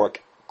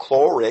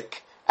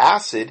hydrochloric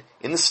acid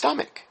in the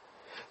stomach.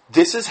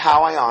 This is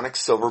how ionic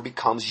silver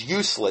becomes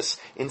useless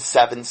in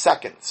 7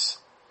 seconds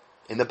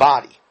in the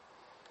body.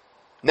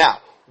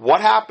 Now,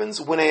 what happens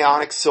when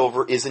ionic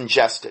silver is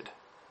ingested,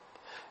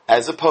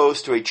 as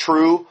opposed to a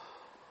true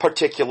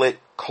particulate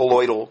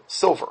colloidal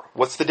silver?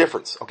 What's the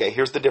difference? Okay,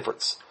 here's the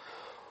difference.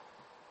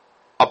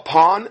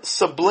 Upon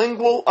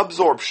sublingual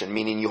absorption,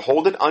 meaning you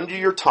hold it under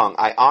your tongue,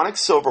 ionic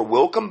silver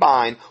will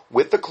combine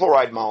with the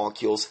chloride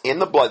molecules in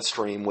the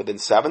bloodstream within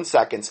 7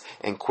 seconds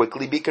and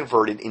quickly be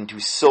converted into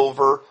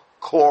silver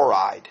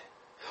chloride,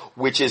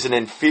 which is an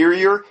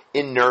inferior,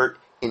 inert,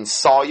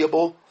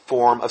 insoluble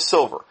form of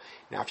silver.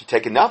 Now, if you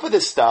take enough of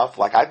this stuff,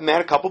 like I've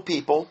met a couple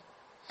people,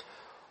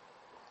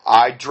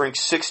 I drink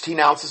 16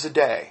 ounces a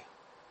day,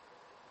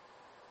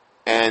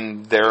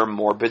 and they're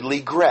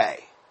morbidly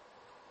gray,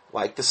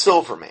 like the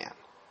silver man.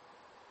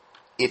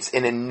 It's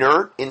an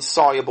inert,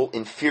 insoluble,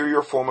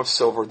 inferior form of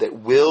silver that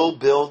will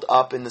build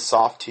up in the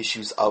soft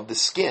tissues of the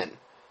skin.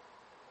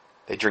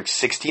 They drink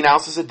 16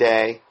 ounces a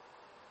day,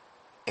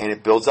 and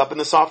it builds up in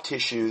the soft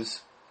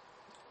tissues,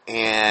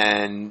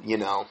 and,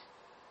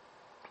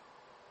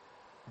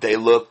 they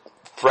look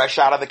fresh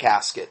out of the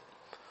casket.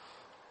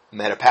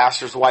 Met a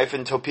pastor's wife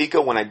in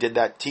Topeka when I did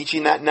that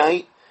teaching that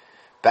night,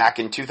 back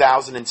in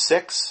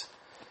 2006.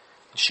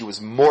 She was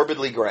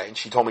morbidly gray, and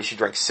she told me she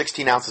drank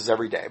 16 ounces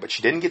every day, but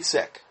she didn't get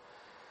sick.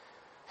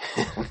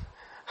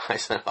 I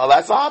said, oh,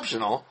 that's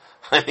optional.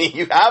 I mean,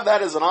 you have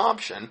that as an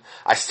option.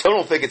 I still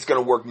don't think it's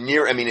going to work in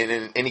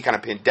any kind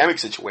of pandemic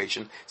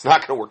situation, it's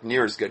not going to work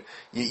near as good.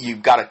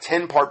 You've got a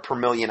 10 part per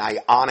million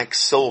ionic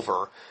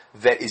silver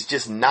that is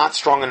just not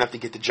strong enough to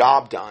get the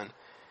job done.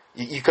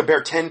 You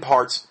compare 10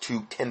 parts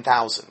to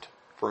 10,000,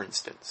 for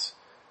instance.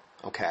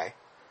 Okay?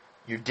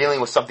 You're dealing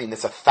with something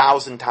that's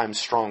 1,000 times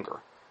stronger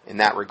in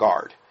that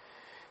regard.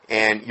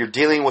 And you're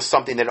dealing with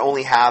something that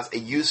only has a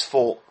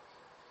useful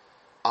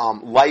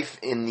life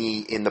in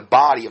the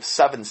body of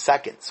 7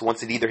 seconds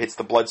once it either hits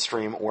the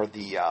bloodstream or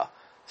the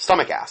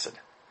stomach acid,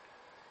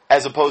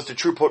 as opposed to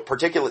true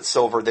particulate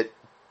silver that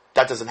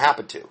doesn't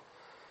happen to.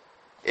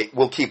 It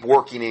will keep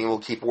working and it will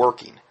keep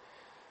working.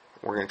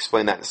 We're going to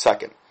explain that in a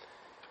second.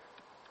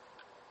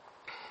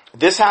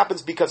 This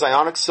happens because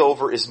ionic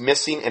silver is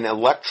missing an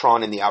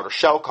electron in the outer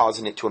shell,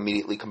 causing it to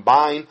immediately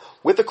combine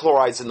with the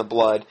chlorides in the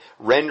blood,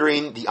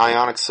 rendering the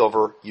ionic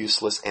silver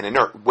useless and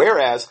inert.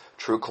 Whereas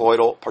true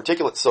colloidal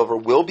particulate silver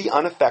will be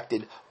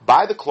unaffected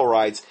by the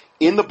chlorides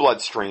in the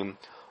bloodstream,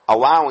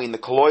 allowing the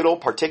colloidal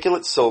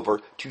particulate silver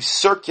to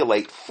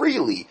circulate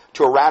freely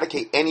to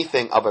eradicate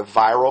anything of a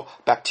viral,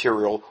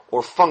 bacterial,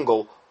 or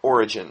fungal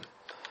origin.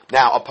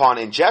 Now, upon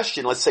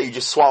ingestion, let's say you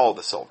just swallow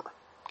the silver,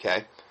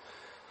 okay?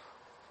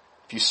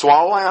 If you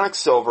swallow ionic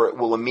silver, it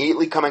will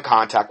immediately come in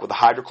contact with the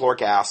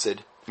hydrochloric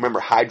acid. Remember,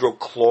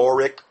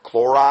 hydrochloric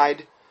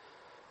chloride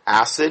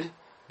acid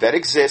that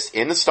exists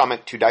in the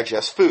stomach to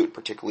digest food.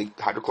 Particularly,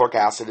 hydrochloric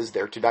acid is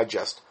there to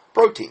digest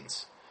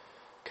proteins.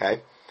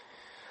 Okay?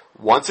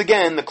 Once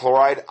again, the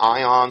chloride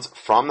ions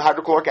from the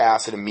hydrochloric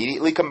acid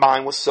immediately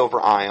combine with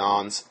silver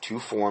ions to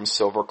form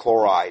silver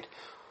chloride,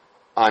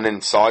 an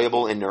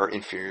insoluble, inert,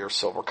 inferior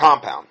silver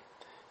compound.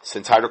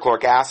 Since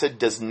hydrochloric acid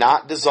does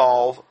not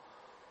dissolve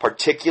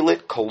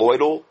particulate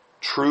colloidal,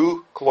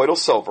 true colloidal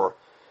silver,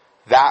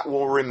 that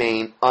will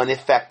remain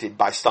unaffected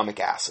by stomach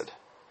acid.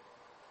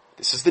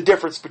 This is the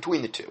difference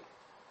between the two.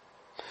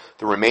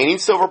 The remaining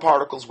silver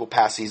particles will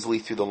pass easily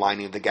through the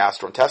lining of the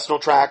gastrointestinal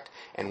tract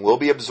and will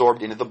be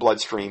absorbed into the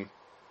bloodstream,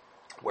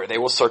 where they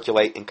will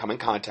circulate and come in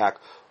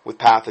contact with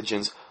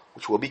pathogens,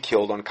 which will be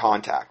killed on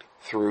contact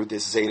through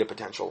this zeta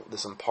potential,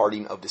 this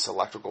imparting of this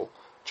electrical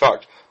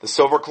charge. The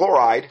silver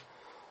chloride,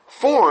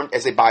 formed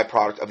as a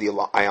byproduct of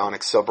the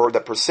ionic silver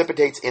that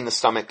precipitates in the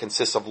stomach,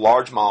 consists of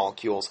large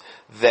molecules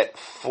that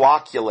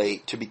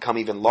flocculate to become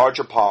even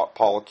larger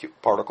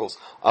particles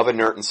of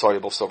inert and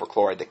soluble silver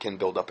chloride that can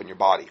build up in your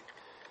body.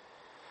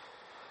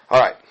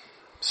 Alright,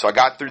 so I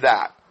got through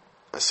that.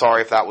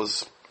 Sorry if that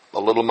was a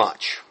little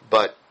much,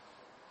 but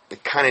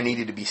it kind of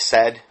needed to be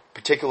said,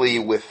 particularly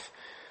with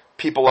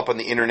people up on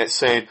the internet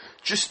saying,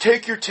 just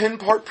take your 10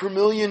 part per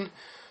million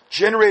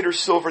generator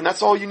silver and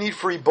that's all you need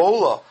for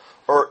Ebola,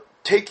 or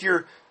take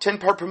your 10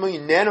 part per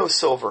million nano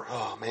silver.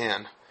 Oh,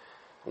 man.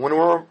 I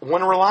want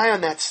to rely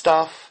on that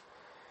stuff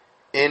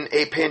in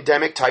a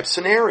pandemic type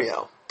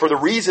scenario for the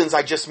reasons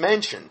I just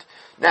mentioned.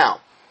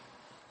 Now,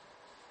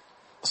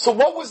 So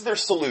what was their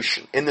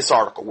solution in this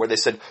article where they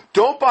said,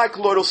 don't buy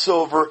colloidal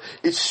silver,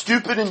 it's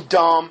stupid and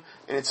dumb,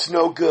 and it's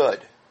no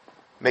good?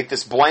 Make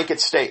this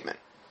blanket statement.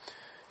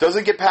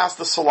 Doesn't get past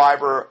the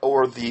saliva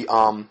or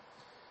the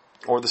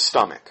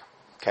stomach.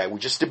 Okay, we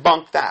just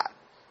debunked that.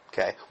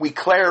 Okay, we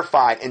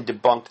clarified and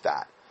debunked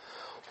that.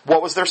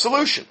 What was their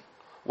solution?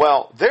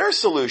 Well, their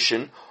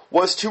solution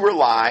was to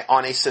rely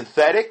on a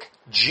synthetic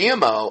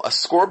GMO,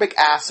 ascorbic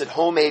acid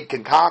homemade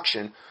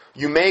concoction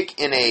you make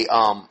in a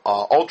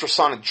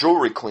ultrasonic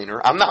jewelry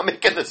cleaner. I'm not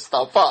making this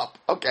stuff up,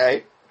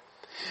 okay?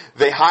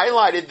 They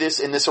highlighted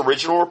this in this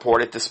original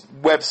report at this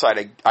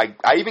website.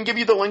 I even give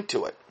you the link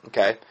to it,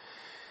 okay?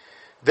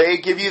 They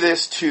give you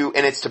this and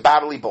it's to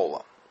battle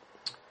Ebola.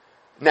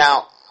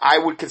 Now, I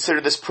would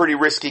consider this pretty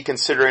risky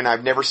considering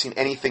I've never seen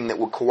anything that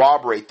would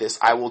corroborate this.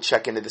 I will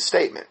check into the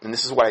statement, and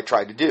this is what I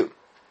tried to do.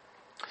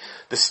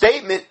 The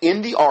statement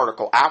in the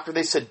article, after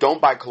they said don't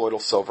buy colloidal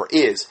silver,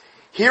 is,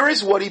 here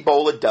is what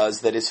Ebola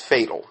does that is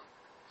fatal.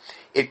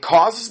 It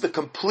causes the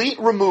complete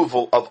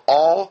removal of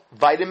all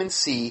vitamin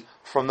C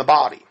from the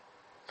body.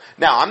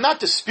 Now, I'm not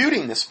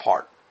disputing this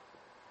part,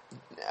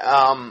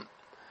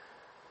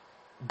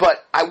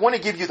 but I want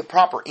to give you the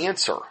proper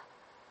answer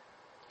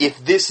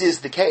if this is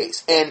the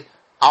case. And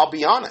I'll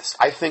be honest,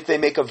 I think they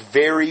make a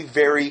very,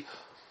 very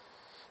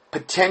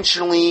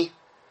potentially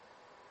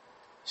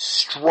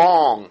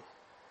strong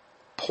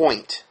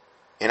point.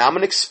 And I'm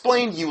going to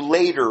explain to you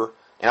later,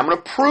 and I'm going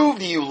to prove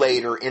to you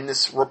later in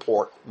this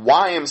report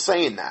why I'm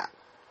saying that.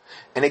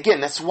 And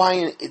again, that's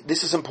why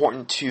this is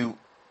important to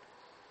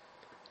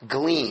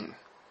glean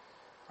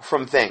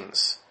from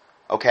things,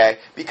 okay?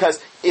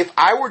 Because if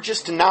I were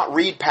just to not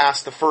read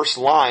past the first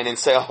line and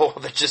say, oh,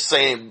 they're just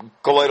saying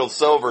colloidal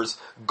silver's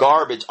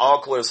garbage,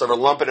 all colloidal silver,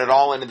 lumping it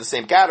all into the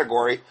same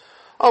category,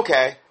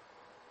 okay.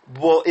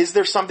 Well, is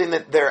there something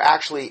that they're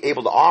actually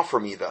able to offer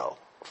me, though,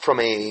 from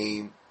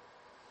a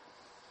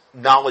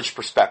knowledge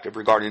perspective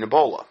regarding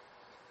Ebola?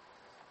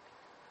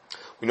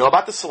 We know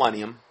about the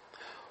selenium.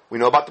 We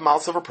know about the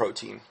mild silver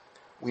protein.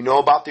 We know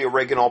about the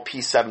oreganol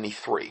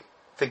P73. I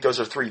think those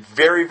are three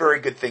very, very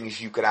good things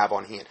you could have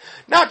on hand.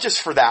 Not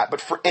just for that, but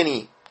for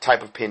any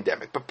type of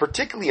pandemic, but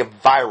particularly a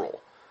viral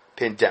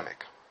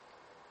pandemic.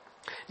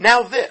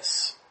 Now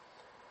this.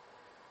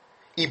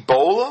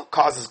 Ebola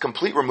causes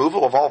complete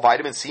removal of all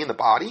vitamin C in the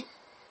body?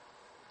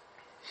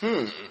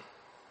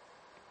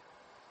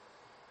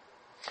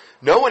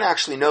 No one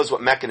actually knows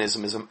what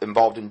mechanism is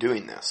involved in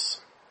doing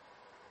this.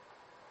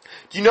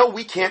 Do you know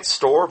we can't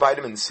store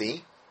vitamin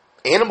C?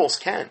 Animals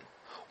can.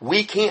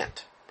 We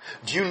can't.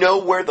 Do you know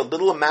where the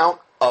little amount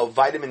of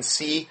vitamin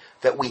C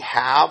that we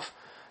have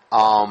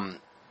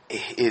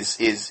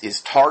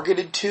is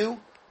targeted to?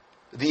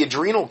 The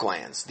adrenal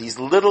glands. These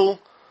little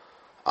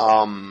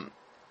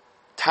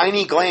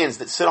tiny glands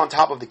that sit on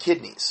top of the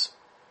kidneys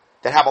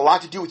that have a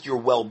lot to do with your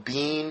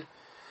well-being,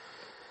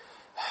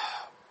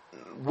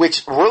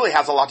 which really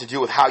has a lot to do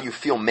with how you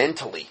feel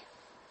mentally.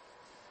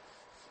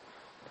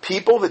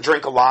 People that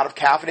drink a lot of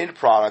caffeinated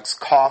products,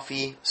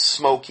 coffee,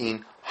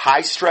 smoking,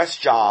 high-stress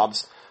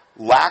jobs,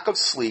 lack of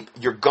sleep,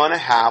 you're going to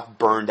have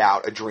burned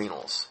out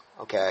adrenals,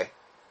 okay?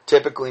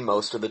 Typically,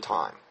 most of the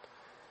time.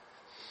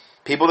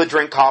 People that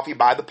drink coffee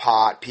by the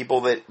pot,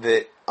 people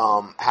that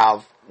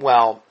have,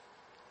 well,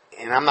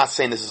 and I'm not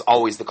saying this is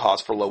always the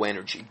cause for low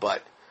energy,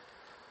 but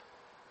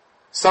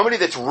somebody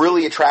that's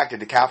really attracted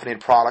to caffeinated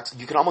products,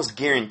 you can almost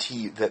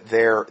guarantee that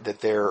their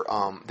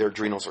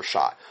adrenals are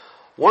shot.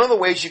 One of the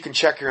ways you can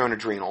check your own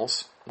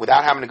adrenals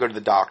without having to go to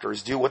the doctor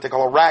is do what they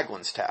call a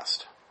Ragland's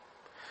test.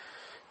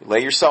 You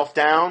lay yourself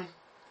down,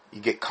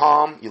 you get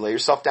calm, you lay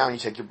yourself down, you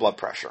take your blood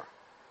pressure.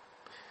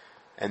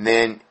 And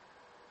then,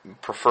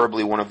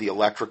 preferably one of the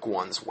electric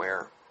ones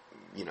where,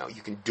 you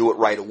can do it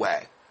right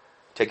away.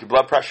 Take your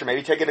blood pressure,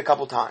 maybe take it a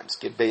couple times,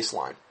 get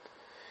baseline.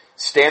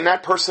 Stand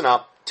that person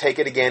up, take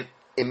it again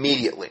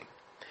immediately.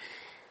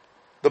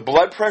 The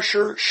blood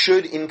pressure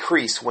should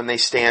increase when they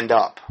stand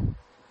up.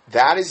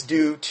 That is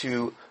due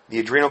to the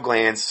adrenal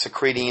glands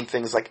secreting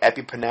things like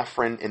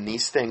epinephrine and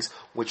these things,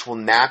 which will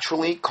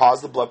naturally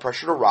cause the blood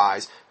pressure to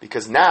rise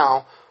because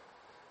now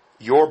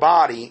your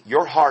body,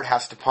 your heart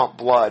has to pump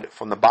blood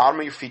from the bottom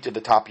of your feet to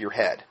the top of your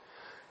head.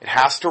 It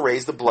has to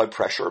raise the blood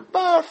pressure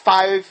about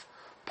 5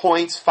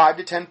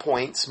 to 10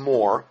 points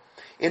more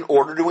in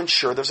order to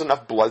ensure there's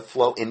enough blood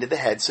flow into the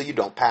head so you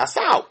don't pass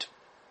out.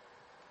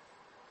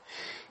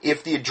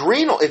 If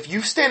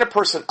you stand a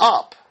person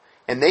up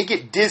and they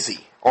get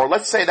dizzy, or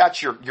let's say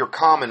that's your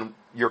common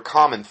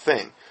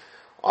thing.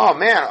 Oh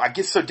man, I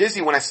get so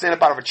dizzy when I stand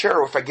up out of a chair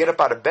or if I get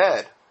up out of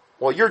bed.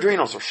 Well, your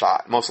adrenals are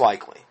shot, most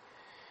likely.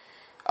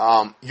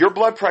 Your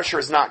blood pressure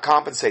is not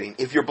compensating.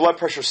 If your blood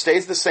pressure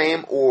stays the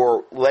same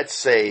or let's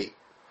say,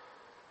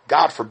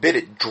 God forbid,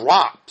 it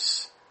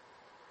drops,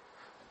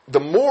 the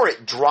more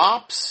it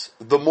drops,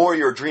 the more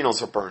your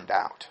adrenals are burned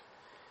out.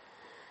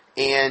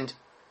 And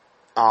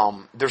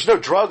there's no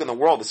drug in the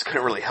world that's going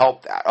to really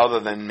help that other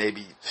than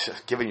maybe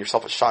giving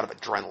yourself a shot of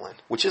adrenaline,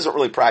 which isn't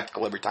really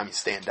practical every time you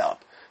stand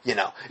up.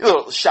 A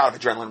little shot of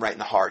adrenaline right in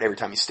the heart every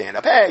time you stand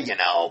up. Hey,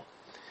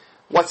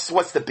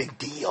 what's the big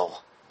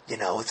deal?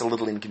 it's a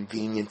little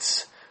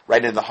inconvenience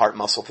right into the heart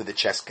muscle through the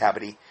chest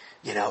cavity,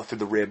 through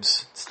the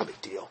ribs. It's no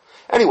big deal.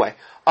 Anyway,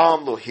 a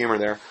little humor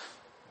there.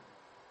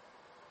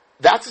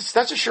 That's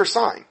a sure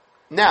sign.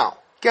 Now,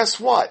 guess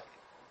what?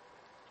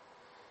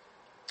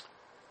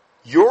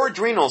 Your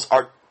adrenals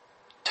are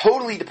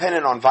totally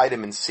dependent on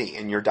vitamin C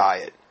in your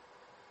diet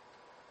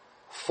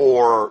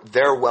for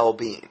their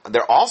well-being.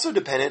 They're also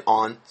dependent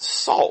on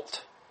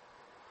salt.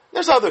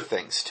 There's other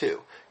things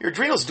too. Your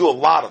adrenals do a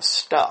lot of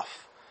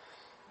stuff.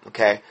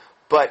 Okay?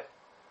 But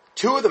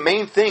two of the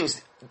main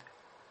things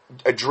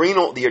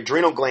the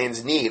adrenal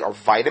glands need are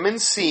vitamin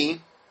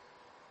C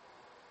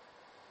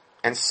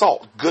and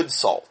salt. Good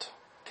salt.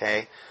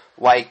 Okay?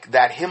 Like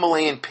that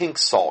Himalayan pink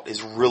salt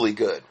is really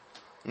good.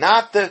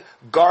 Not the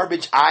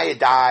garbage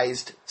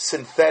iodized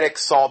synthetic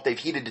salt they've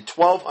heated to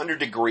 1200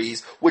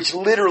 degrees, which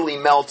literally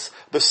melts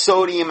the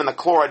sodium and the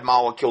chloride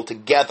molecule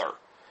together.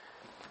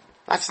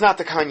 That's not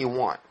the kind you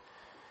want.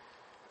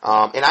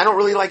 And I don't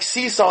really like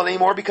sea salt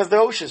anymore because the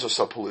oceans are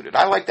so polluted.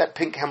 I like that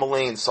pink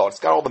Himalayan salt. It's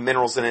got all the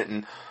minerals in it,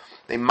 and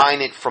they mine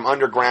it from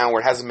underground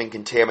where it hasn't been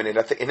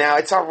contaminated. And now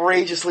it's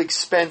outrageously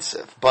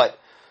expensive, but,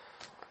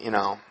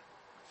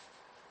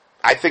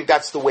 I think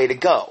that's the way to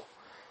go.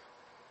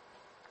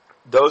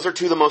 Those are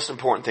two of the most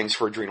important things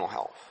for adrenal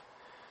health.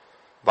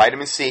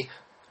 Vitamin C.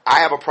 I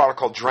have a product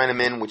called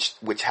Drenamin,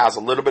 which has a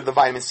little bit of the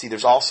vitamin C.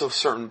 There's also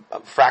certain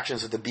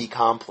fractions of the B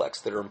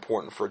complex that are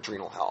important for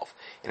adrenal health.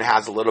 And it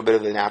has a little bit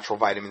of the natural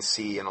vitamin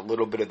C and a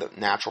little bit of the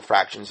natural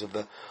fractions of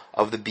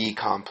the B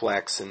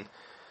complex and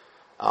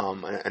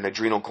an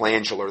adrenal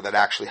glandular that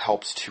actually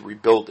helps to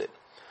rebuild it.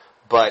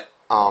 But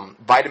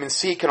vitamin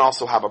C can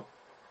also have a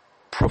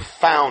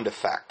profound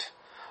effect.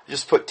 I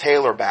just put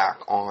Taylor back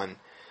on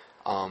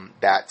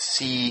that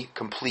C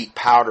complete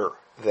powder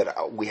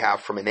that we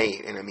have from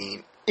Innate, and I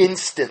mean,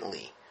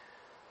 instantly,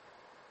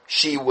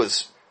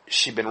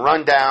 she'd been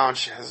run down.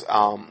 She has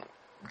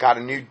got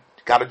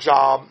a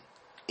job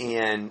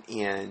in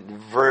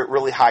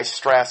really high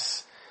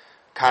stress,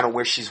 kind of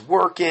where she's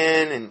working,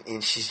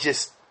 and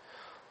she's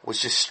was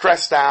just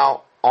stressed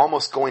out,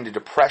 almost going to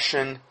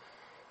depression,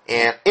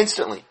 and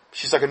instantly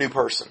she's like a new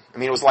person. I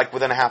mean, it was like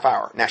within a half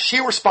hour. Now she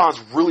responds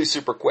really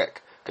super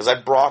quick because I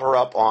brought her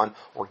up on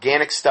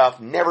organic stuff,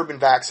 never been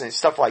vaccinated,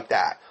 stuff like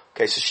that.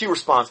 Okay, so she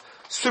responds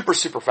super,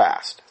 super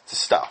fast to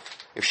stuff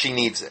if she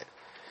needs it.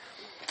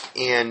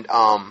 And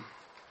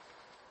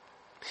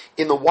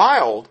in the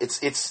wild,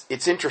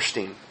 it's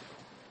interesting.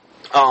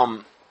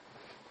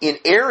 In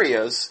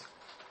areas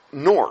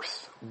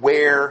north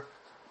where,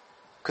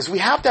 because we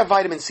have to have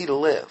vitamin C to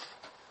live,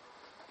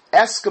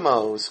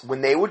 Eskimos,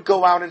 when they would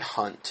go out and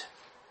hunt,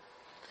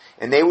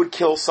 and they would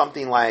kill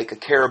something like a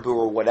caribou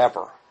or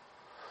whatever,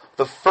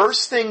 the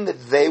first thing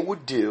that they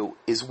would do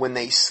is when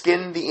they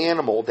skinned the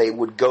animal, they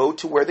would go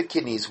to where the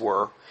kidneys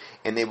were,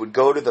 and they would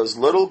go to those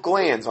little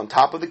glands on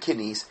top of the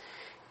kidneys,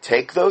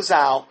 take those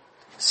out,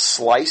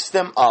 slice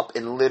them up,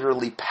 and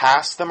literally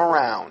pass them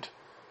around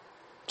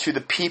to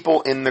the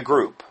people in the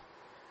group.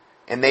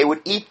 And they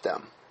would eat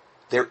them.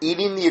 They're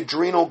eating the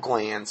adrenal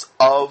glands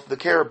of the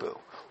caribou.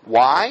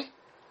 Why?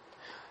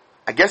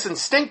 I guess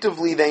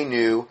instinctively they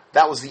knew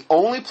that was the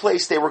only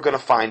place they were going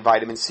to find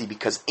vitamin C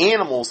because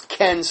animals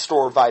can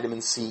store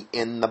vitamin C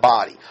in the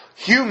body.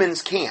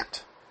 Humans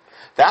can't.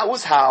 That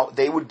was how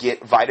they would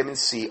get vitamin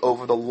C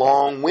over the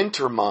long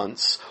winter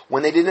months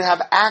when they didn't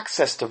have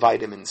access to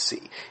vitamin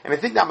C. And I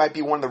think that might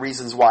be one of the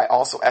reasons why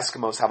also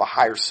Eskimos have a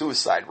higher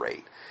suicide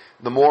rate.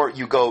 The more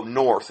you go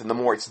north and the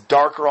more it's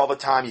darker all the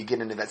time, you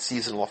get into that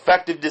seasonal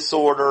affective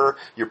disorder,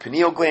 your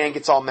pineal gland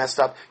gets all messed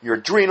up, your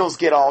adrenals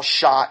get all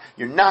shot,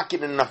 you're not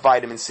getting enough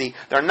vitamin C.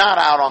 They're not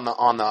out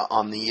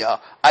on the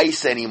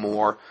ice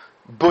anymore,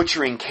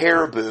 butchering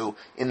caribou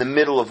in the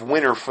middle of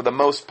winter for the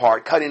most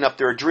part, cutting up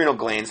their adrenal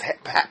glands,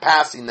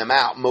 passing them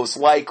out most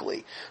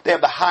likely. They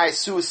have the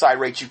highest suicide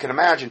rates you can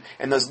imagine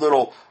in those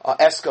little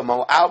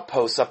Eskimo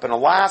outposts up in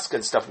Alaska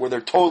and stuff where they're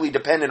totally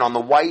dependent on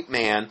the white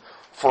man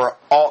for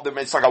all.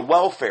 It's like a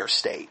welfare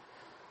state,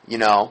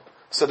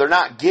 so they're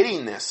not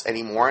getting this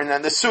anymore, and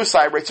then the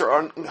suicide rates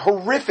are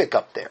horrific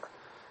up there.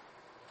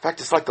 In fact,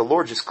 it's like the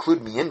Lord just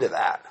clued me into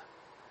that.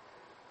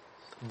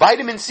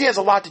 Vitamin C has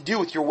a lot to do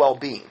with your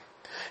well-being.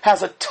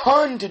 Has a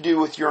ton to do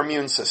with your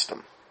immune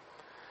system.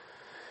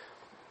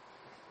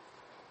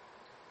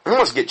 I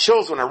almost get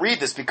chills when I read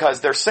this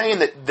because they're saying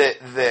that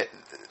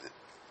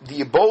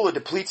the Ebola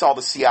depletes all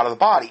the C out of the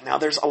body. Now,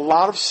 there's a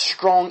lot of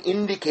strong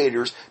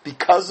indicators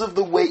because of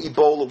the way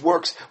Ebola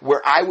works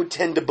where I would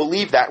tend to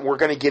believe that, and we're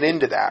going to get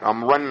into that.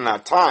 I'm running out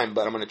of time,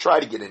 but I'm going to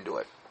try to get into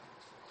it.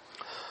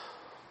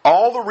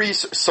 All the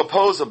research,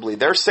 supposedly,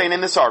 they're saying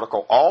in this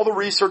article, all the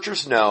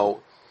researchers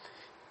know,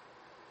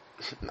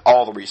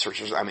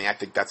 I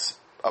think that's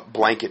a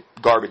blanket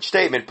garbage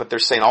statement, but they're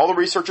saying all the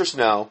researchers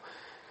know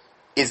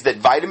is that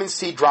vitamin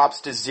C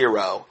drops to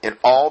zero and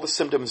all the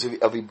symptoms of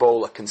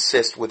Ebola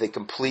consist with a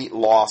complete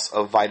loss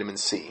of vitamin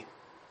C.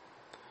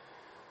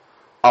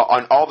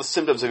 And all the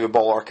symptoms of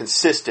Ebola are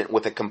consistent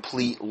with a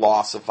complete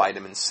loss of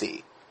vitamin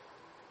C.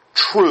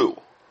 True.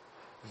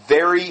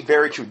 Very,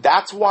 very true.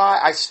 That's why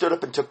I stood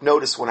up and took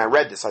notice when I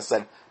read this. I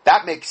said,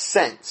 that makes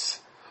sense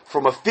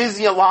from a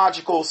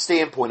physiological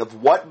standpoint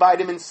of what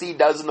vitamin C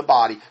does in the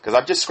body, because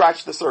I've just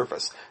scratched the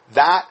surface.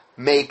 That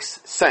makes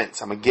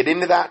sense. I'm going to get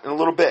into that in a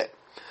little bit.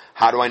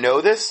 How do I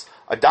know this?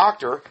 A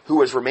doctor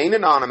who has remained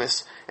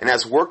anonymous and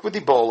has worked with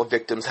Ebola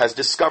victims has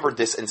discovered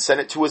this and sent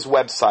it to his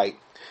website.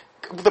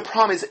 The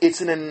problem is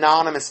it's an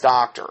anonymous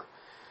doctor.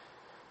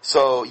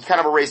 So you kind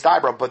of have a raised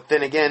eyebrow, but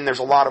then again, there's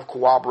a lot of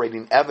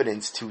corroborating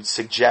evidence to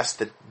suggest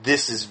that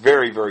this is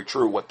very, very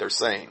true, what they're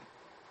saying.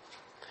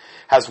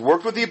 Has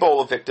worked with the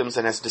Ebola victims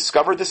and has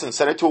discovered this and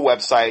sent it to a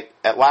website.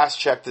 At last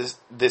check,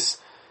 this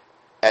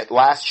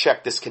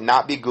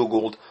cannot be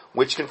Googled,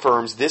 which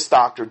confirms this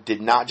doctor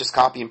did not just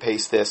copy and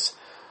paste this.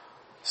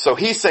 So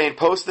he's saying,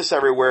 post this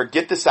everywhere,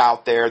 get this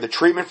out there. The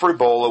treatment for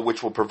Ebola,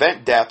 which will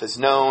prevent death, is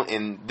known,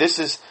 and this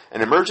is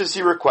an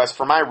emergency request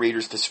for my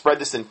readers to spread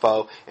this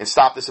info and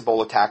stop this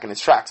Ebola attack in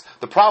its tracks.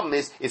 The problem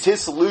is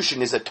his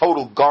solution is a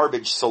total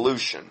garbage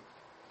solution.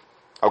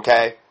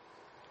 Okay?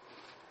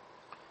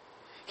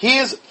 He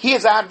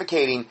is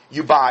advocating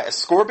you buy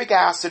ascorbic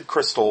acid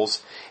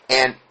crystals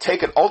and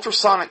take an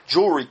ultrasonic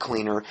jewelry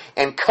cleaner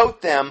and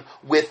coat them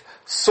with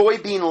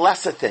soybean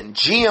lecithin,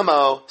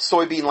 GMO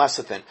soybean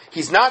lecithin.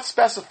 He's not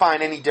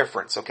specifying any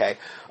difference, okay?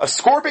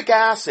 Ascorbic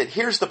acid,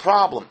 here's the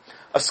problem.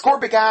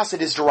 Ascorbic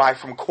acid is derived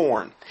from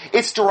corn.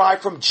 It's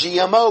derived from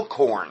GMO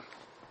corn.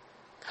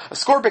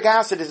 Ascorbic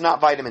acid is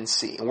not vitamin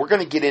C, and we're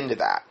going to get into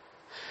that.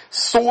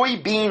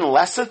 Soybean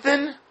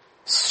lecithin,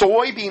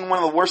 soy being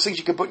one of the worst things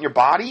you can put in your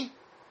body,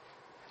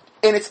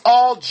 and it's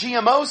all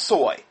GMO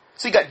soy.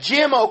 So you got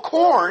GMO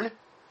corn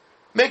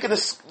making the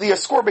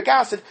ascorbic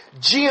acid,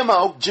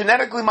 GMO,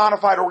 genetically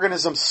modified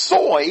organism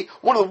soy,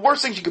 one of the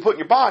worst things you can put in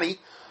your body,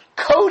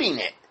 coating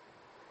it.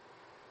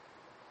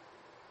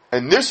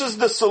 And this is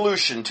the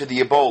solution to the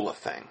Ebola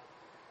thing.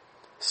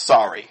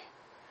 Sorry.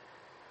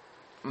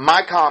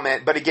 My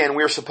comment, but again,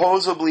 we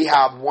supposedly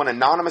have one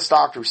anonymous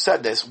doctor who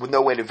said this with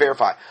no way to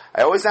verify.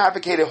 I always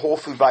advocated whole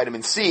food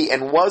vitamin C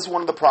and was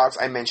one of the products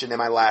I mentioned in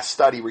my last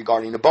study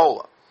regarding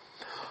Ebola.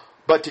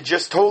 But to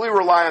just totally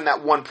rely on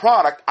that one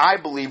product, I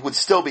believe, would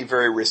still be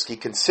very risky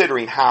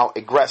considering how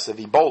aggressive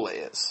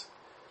Ebola is.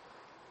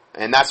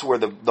 And that's where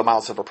the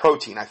mild silver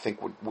protein, I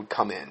think, would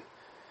come in.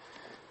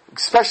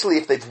 Especially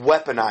if they've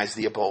weaponized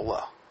the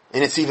Ebola.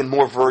 And it's even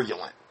more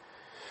virulent.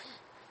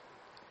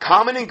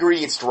 Common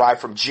ingredients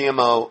derived from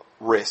GMO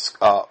risk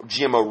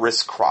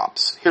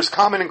crops. Here's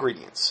common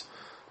ingredients.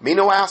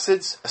 Amino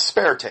acids,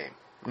 aspartame,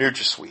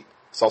 NutraSweet.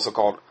 It's also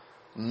called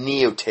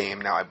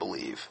neotame now, I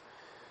believe.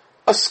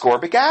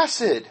 Ascorbic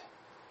acid.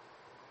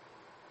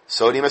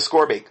 Sodium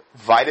ascorbate.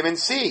 Vitamin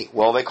C.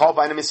 Well, they call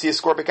vitamin C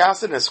ascorbic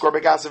acid and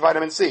ascorbic acid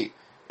vitamin C.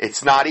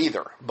 It's not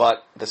either,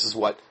 but this is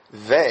what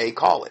they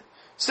call it.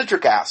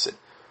 Citric acid.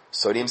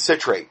 Sodium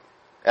citrate.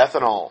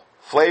 Ethanol.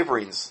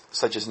 Flavorings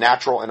such as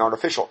natural and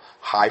artificial.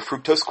 High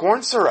fructose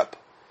corn syrup.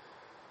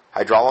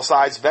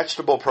 Hydrolyzed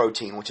vegetable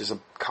protein, which is a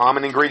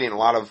common ingredient in a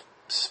lot of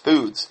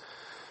foods.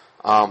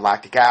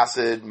 Lactic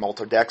acid,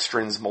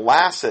 maltodextrins,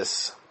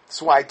 molasses.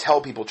 That's why I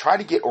tell people, try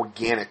to get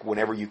organic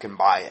whenever you can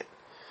buy it.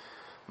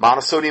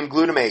 Monosodium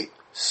glutamate,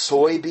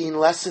 soybean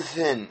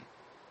lecithin.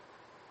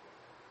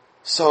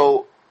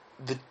 So,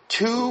 the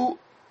two,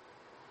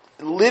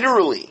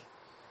 literally,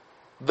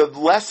 the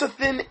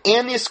lecithin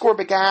and the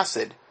ascorbic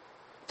acid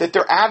that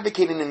they're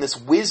advocating in this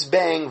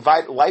whiz-bang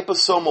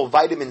liposomal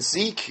vitamin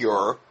C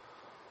cure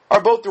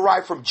are both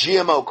derived from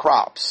GMO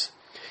crops.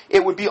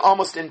 It would be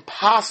almost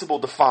impossible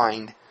to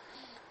find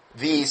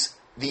these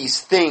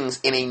things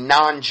in a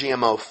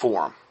non-GMO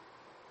form.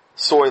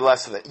 Soy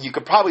lecithin. You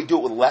could probably do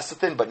it with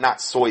lecithin, but not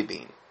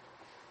soybean.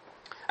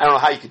 I don't know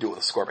how you could do it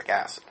with ascorbic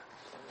acid.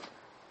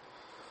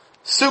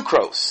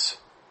 Sucrose.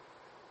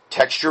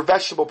 Texture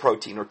vegetable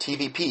protein, or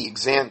TVP.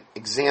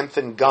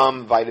 Xanthan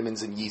gum,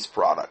 vitamins, and yeast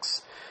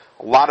products.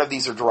 A lot of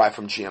these are derived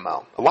from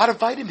GMO. A lot of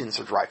vitamins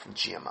are derived from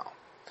GMO.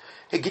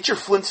 Hey, get your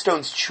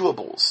Flintstones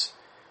chewables.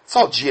 It's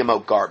all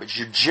GMO garbage.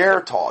 Your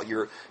Geritol,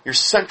 your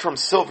Centrum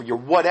Silver, your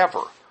whatever.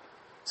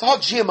 It's all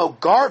GMO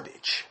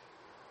garbage.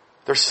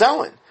 They're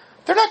selling.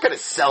 They're not going to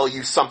sell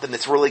you something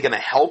that's really going to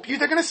help you.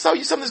 They're going to sell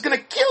you something that's going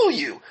to kill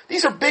you.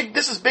 This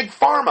is big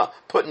pharma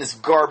putting this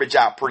garbage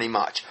out pretty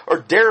much. Or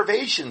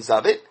derivations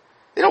of it.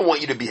 They don't want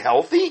you to be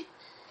healthy.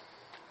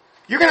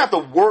 You're going to have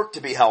to work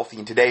to be healthy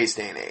in today's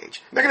day and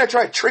age. They're going to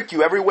try to trick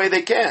you every way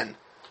they can.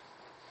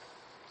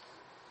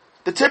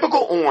 The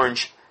typical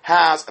orange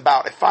has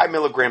about 5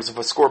 milligrams of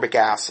ascorbic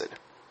acid,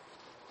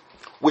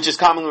 which is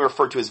commonly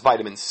referred to as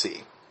vitamin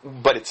C.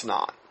 But it's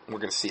not. We're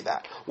going to see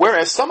that.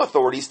 Whereas some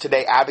authorities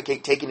today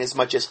advocate taking as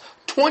much as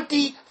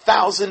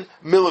 20,000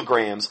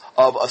 milligrams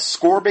of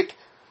ascorbic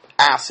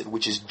acid,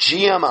 which is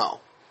GMO.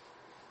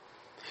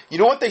 You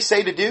know what they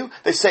say to do?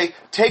 They say,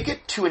 take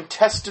it to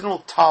intestinal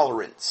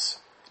tolerance.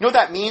 You know what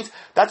that means?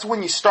 That's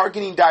when you start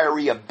getting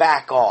diarrhea,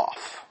 back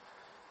off.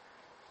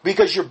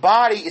 Because your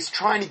body is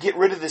trying to get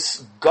rid of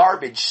this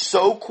garbage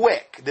so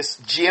quick, this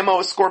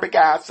GMO ascorbic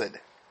acid,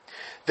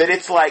 that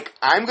it's like,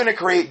 I'm going to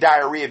create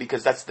diarrhea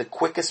because that's the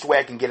quickest way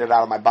I can get it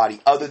out of my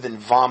body other than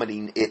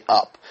vomiting it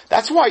up.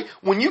 That's why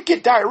when you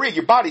get diarrhea,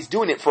 your body's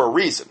doing it for a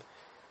reason.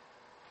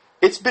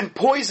 It's been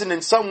poisoned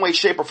in some way,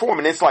 shape, or form,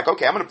 and it's like,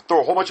 okay, I'm going to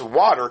throw a whole bunch of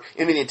water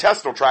into the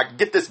intestinal tract and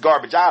get this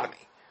garbage out of me.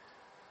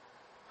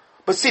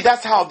 But see,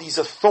 that's how these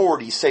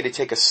authorities say to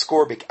take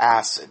ascorbic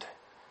acid.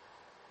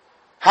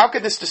 How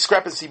can this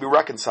discrepancy be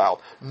reconciled?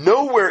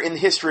 Nowhere in the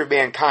history of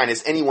mankind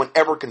has anyone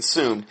ever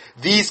consumed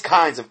these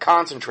kinds of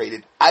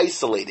concentrated,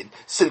 isolated,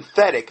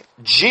 synthetic,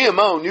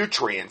 GMO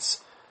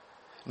nutrients,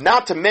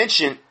 not to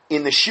mention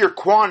in the sheer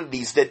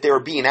quantities that they're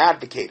being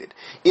advocated.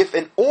 If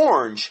an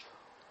orange,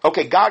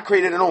 okay, God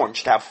created an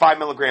orange to have 5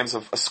 milligrams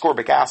of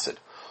ascorbic acid.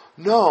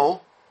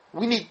 No,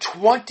 we need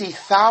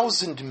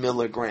 20,000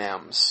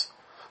 milligrams.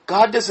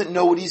 God doesn't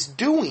know what he's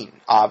doing,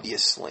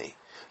 obviously.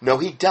 No,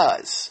 he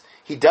does.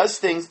 He does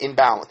things in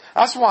balance.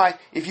 That's why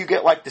if you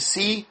get like the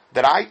C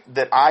that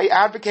I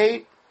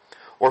advocate,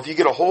 or if you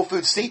get a Whole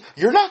Foods C,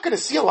 you're not going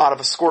to see a lot of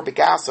ascorbic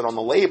acid on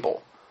the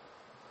label.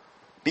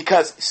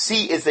 Because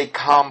C is a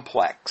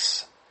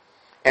complex.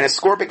 And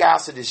ascorbic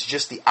acid is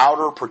just the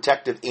outer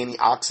protective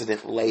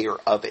antioxidant layer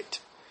of it.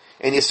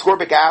 And the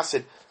ascorbic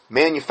acid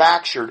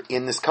manufactured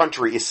in this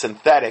country is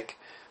synthetic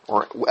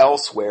or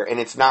elsewhere, and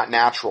it's not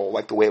natural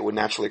like the way it would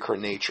naturally occur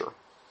in nature.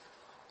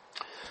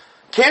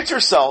 Cancer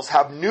cells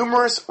have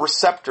numerous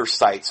receptor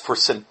sites for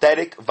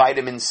synthetic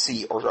vitamin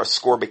C or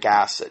ascorbic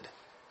acid,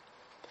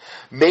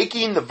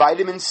 making the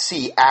vitamin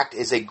C act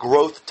as a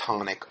growth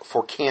tonic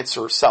for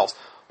cancer cells.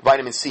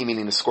 Vitamin C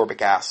meaning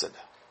ascorbic acid.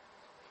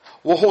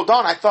 Well, hold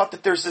on. I thought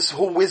that there's this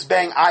whole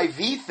whiz-bang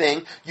IV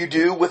thing you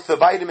do with the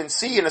vitamin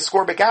C and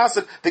ascorbic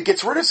acid that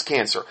gets rid of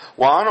cancer.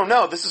 Well, I don't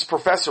know. This is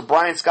Professor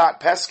Brian Scott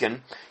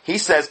Peskin. He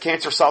says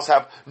cancer cells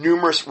have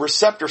numerous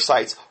receptor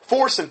sites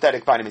for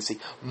synthetic vitamin C.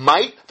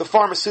 Might the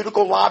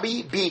pharmaceutical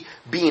lobby be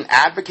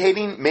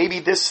advocating maybe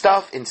this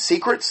stuff in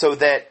secret so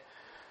that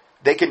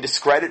they can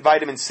discredit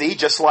vitamin C,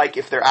 just like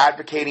if they're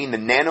advocating the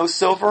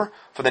nanosilver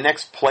for the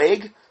next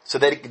plague so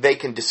that they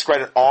can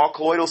discredit all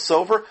colloidal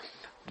silver?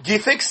 Do you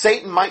think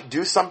Satan might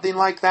do something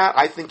like that?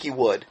 I think he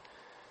would.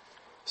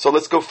 So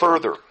let's go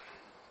further.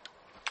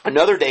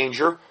 Another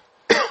danger,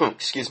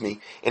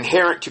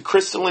 inherent to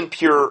crystalline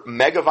pure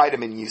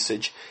megavitamin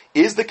usage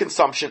is the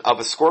consumption of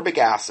ascorbic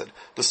acid,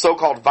 the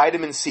so-called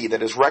vitamin C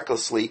that is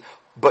recklessly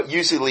but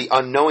usually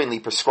unknowingly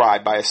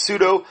prescribed by a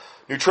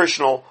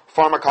pseudo-nutritional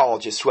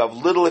pharmacologist who have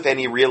little, if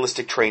any,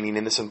 realistic training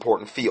in this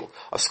important field.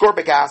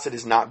 Ascorbic acid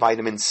is not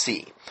vitamin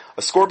C.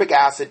 Ascorbic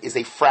acid is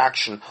a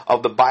fraction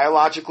of the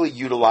biologically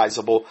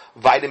utilizable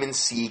vitamin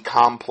C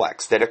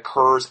complex that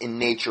occurs in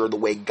nature the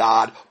way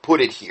God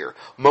put it here.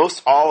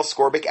 Most all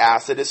ascorbic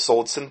acid is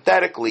sold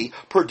synthetically,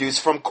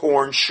 produced from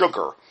corn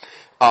sugar.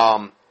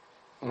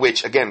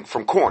 Which, again,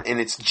 from corn, and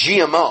it's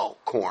GMO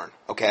corn,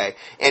 okay?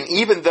 And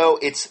even though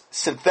it's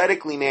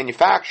synthetically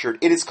manufactured,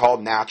 it is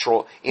called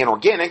natural and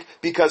organic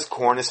because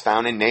corn is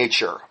found in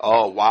nature.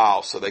 Oh,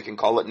 wow, so they can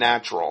call it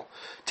natural.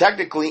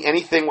 Technically,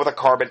 anything with a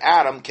carbon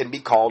atom can be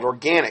called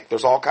organic.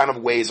 There's all kind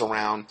of ways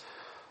around,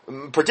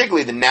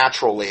 particularly the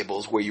natural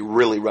labels where you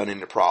really run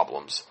into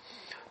problems.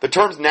 The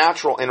terms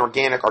natural and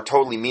organic are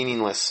totally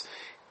meaningless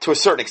to a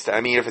certain extent.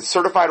 I mean, if it's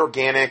certified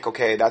organic,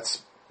 okay,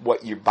 that's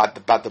what you're about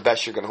the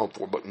best you're going to hope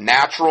for. But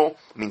natural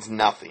means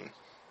nothing.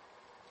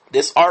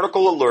 This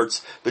article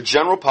alerts the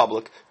general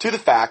public to the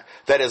fact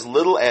that as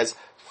little as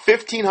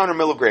 1,500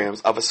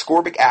 milligrams of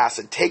ascorbic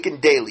acid taken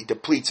daily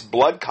depletes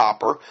blood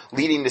copper,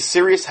 leading to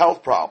serious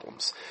health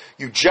problems.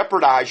 You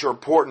jeopardize your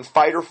important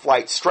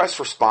fight-or-flight stress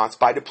response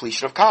by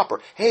depletion of copper.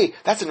 Hey,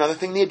 that's another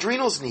thing the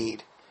adrenals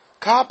need.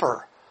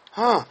 Copper.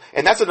 Huh.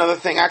 And that's another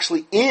thing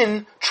actually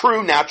in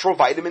true natural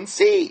vitamin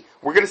C.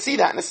 We're going to see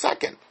that in a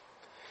second.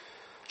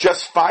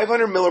 Just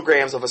 500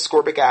 milligrams of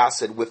ascorbic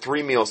acid with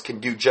 3 meals can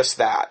do just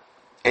that.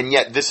 And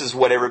yet this is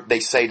whatever they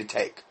say to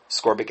take,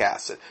 ascorbic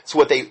acid. It's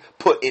what they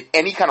put in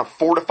any kind of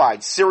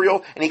fortified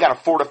cereal, any kind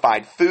of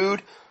fortified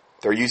food.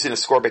 They're using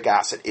ascorbic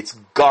acid. It's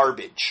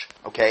garbage,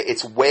 okay?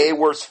 It's way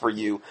worse for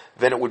you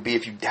than it would be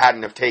if you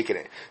hadn't have taken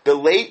it. The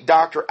late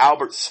Dr.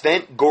 Albert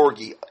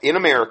Szent-Györgyi in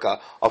America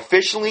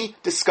officially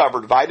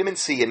discovered vitamin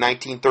C in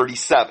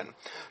 1937.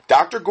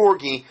 Dr.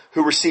 Györgyi,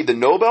 who received the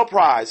Nobel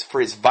Prize for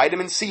his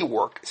vitamin C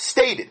work,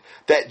 stated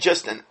that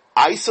just an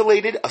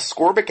isolated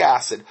ascorbic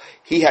acid,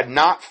 he had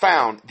not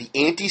found the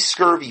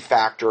anti-scurvy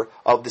factor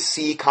of the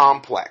C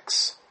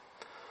complex.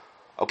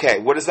 Okay,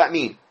 what does that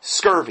mean?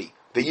 Scurvy.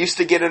 They used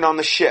to get it on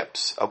the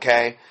ships,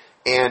 okay?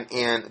 And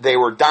they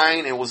were dying,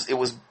 and it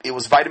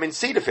was vitamin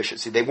C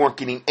deficiency. They weren't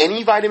getting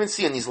any vitamin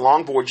C on these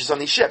long voyages on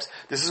these ships.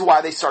 This is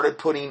why they started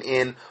putting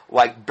in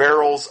like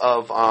barrels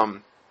of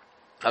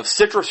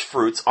citrus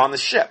fruits on the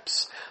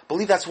ships. I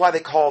believe that's why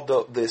they called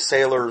the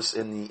sailors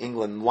in the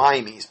England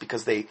limeys,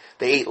 because they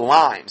ate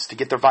limes to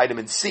get their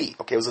vitamin C.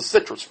 Okay, it was a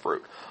citrus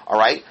fruit. All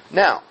right?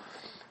 Now,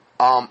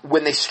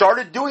 when they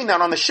started doing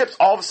that on the ships,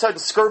 all of a sudden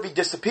scurvy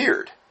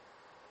disappeared.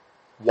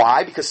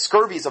 Why? Because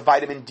scurvy is a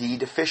vitamin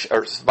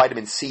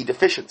C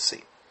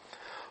deficiency.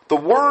 The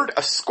word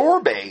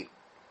ascorbate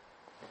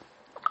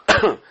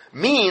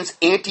means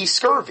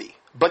anti-scurvy.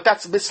 But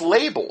that's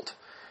mislabeled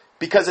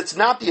because it's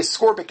not the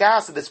ascorbic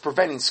acid that's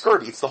preventing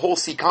scurvy. It's the whole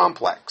C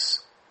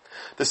complex.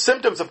 The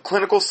symptoms of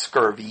clinical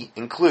scurvy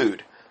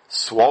include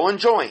swollen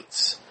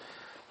joints,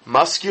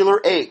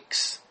 muscular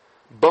aches,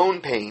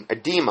 bone pain,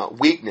 edema,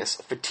 weakness,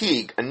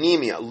 fatigue,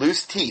 anemia,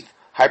 loose teeth,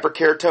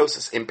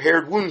 hyperkeratosis,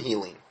 impaired wound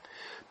healing.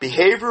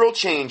 Behavioral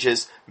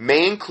changes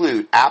may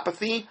include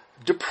apathy,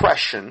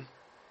 depression.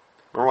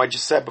 Remember what I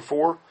just said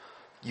before?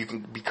 You can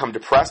become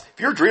depressed. If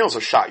your adrenals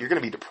are shot, you're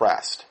going to be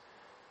depressed.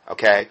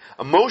 Okay?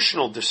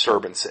 Emotional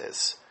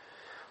disturbances.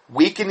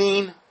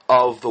 Weakening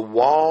of the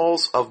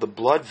walls of the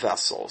blood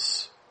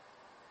vessels.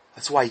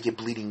 That's why you get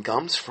bleeding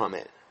gums from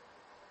it.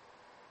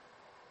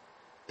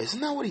 Isn't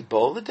that what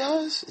Ebola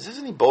does?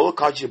 Doesn't Ebola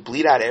cause you to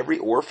bleed out every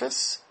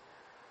orifice?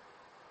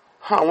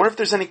 I wonder if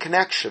there's any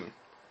connection.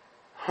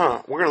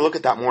 We're going to look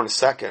at that more in a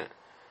second.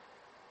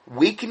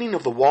 Weakening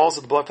of the walls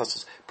of the blood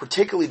vessels,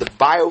 particularly the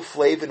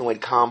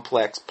bioflavonoid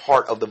complex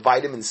part of the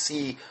vitamin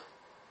C,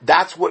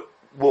 that's what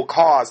will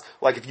cause,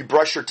 like if you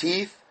brush your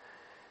teeth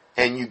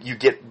and you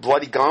get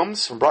bloody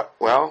gums from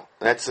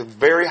that's a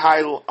very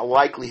high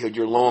likelihood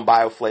you're low in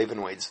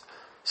bioflavonoids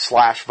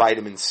 /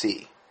 vitamin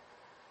C.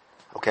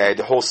 Okay,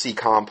 the whole C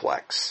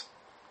complex.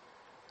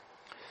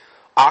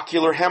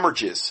 Ocular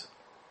hemorrhages.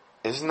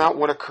 Isn't that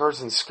what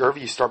occurs in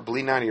scurvy? You start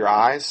bleeding out of your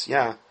eyes?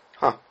 Yeah.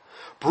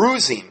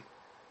 Bruising.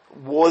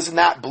 Wasn't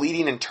that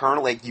bleeding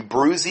internally? Like you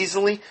bruise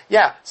easily?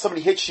 Yeah,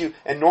 somebody hits you,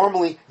 and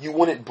normally you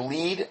wouldn't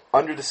bleed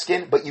under the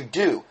skin, but you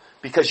do,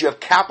 because you have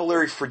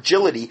capillary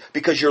fragility,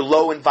 because you're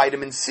low in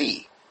vitamin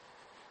C.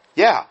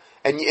 Yeah,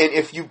 and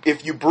if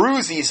you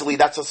bruise easily,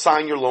 that's a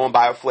sign you're low in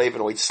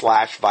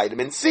bioflavonoids /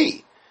 vitamin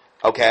C.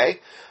 Okay?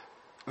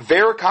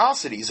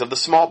 Varicosities of the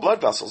small blood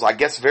vessels. I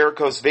guess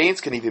varicose veins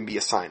can even be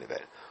a sign of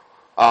it.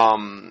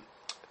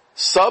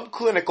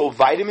 Subclinical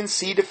vitamin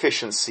C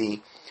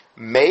deficiency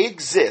may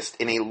exist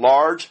in a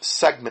large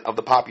segment of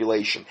the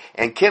population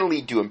and can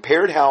lead to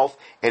impaired health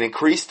and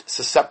increased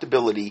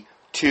susceptibility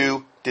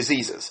to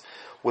diseases.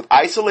 With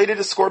isolated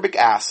ascorbic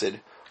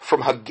acid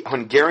from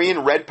Hungarian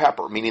red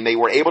pepper, meaning they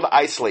were able to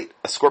isolate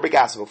ascorbic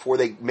acid before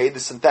they made the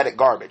synthetic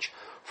garbage,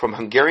 from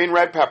Hungarian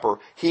red pepper,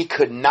 he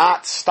could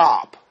not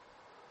stop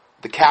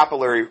the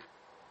capillary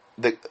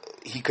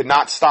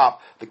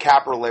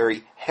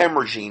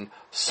hemorrhaging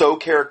so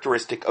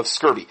characteristic of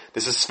scurvy.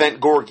 This is Sven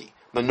Gorgi,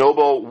 the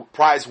Nobel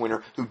Prize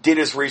winner who did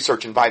his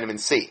research in vitamin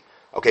C,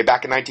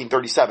 back in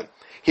 1937.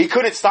 He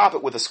couldn't stop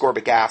it with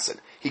ascorbic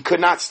acid. He could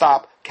not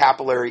stop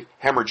capillary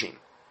hemorrhaging.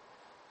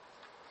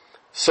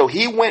 So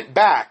he went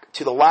back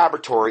to the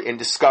laboratory and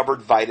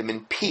discovered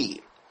vitamin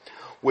P,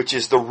 which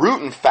is the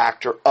rooting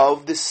factor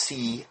of the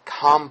C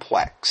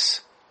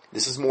complex.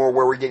 This is more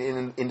where we're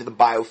getting into the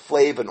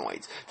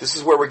bioflavonoids. This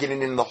is where we're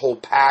getting into the whole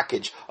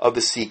package of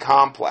the C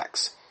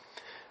complex.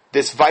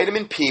 This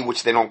vitamin P,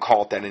 which they don't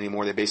call it that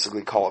anymore, they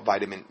basically call it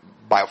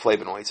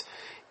bioflavonoids,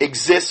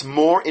 exists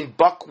more in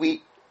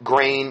buckwheat,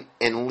 grain,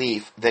 and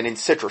leaf than in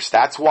citrus.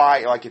 That's why,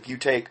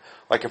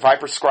 if I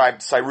prescribe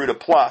Cyruta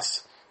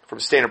Plus from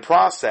Standard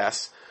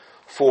Process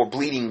for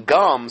bleeding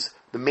gums,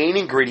 the main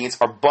ingredients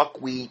are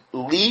buckwheat,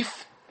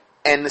 leaf,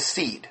 and the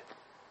seed,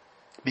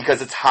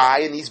 because it's high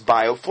in these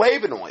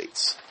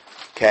bioflavonoids,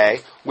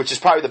 which is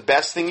probably the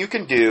best thing you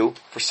can do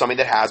for somebody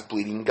that has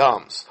bleeding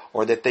gums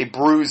or that they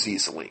bruise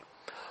easily.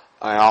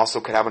 It also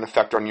could have an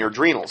effect on your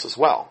adrenals as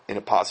well in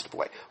a positive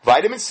way.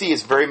 Vitamin C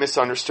is a very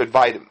misunderstood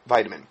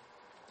vitamin.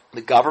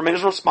 The government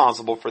is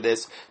responsible for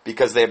this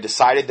because they have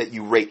decided that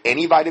you rate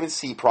any vitamin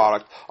C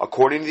product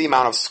according to the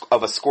amount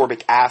of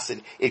ascorbic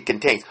acid it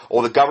contains.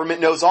 The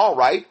government knows all,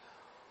 right?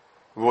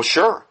 Well,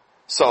 sure.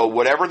 So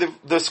whatever the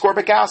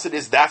ascorbic acid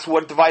is, that's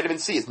what the vitamin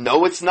C is.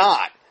 No, it's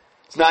not.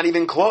 It's not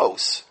even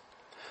close.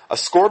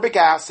 Ascorbic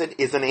acid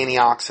is an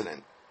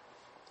antioxidant.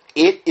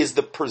 It is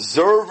the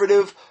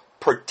preservative,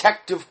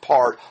 protective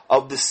part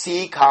of the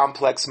C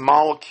complex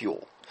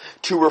molecule.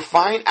 To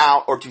refine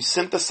out or to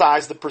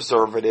synthesize the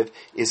preservative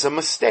is a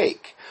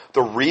mistake.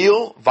 The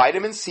real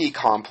vitamin C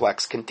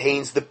complex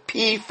contains the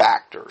P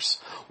factors,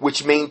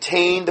 which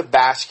maintain the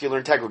vascular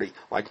integrity,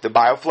 like the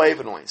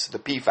bioflavonoids, the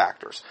P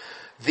factors.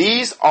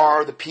 These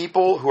are the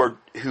people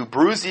who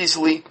bruise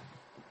easily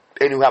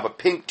and who have a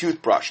pink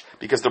toothbrush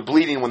because they're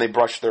bleeding when they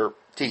brush their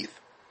teeth.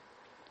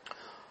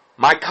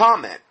 My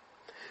comment,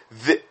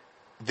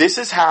 this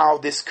is how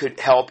this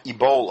could help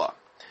Ebola.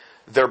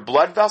 Their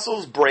blood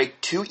vessels break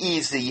too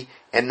easy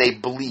and they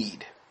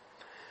bleed.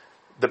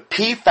 The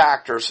P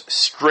factors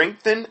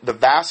strengthen the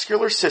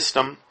vascular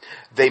system.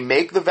 They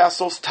make the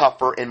vessels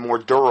tougher and more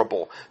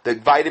durable. The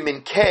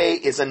vitamin K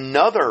is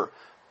another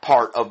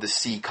part of the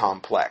C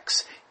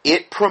complex.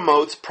 It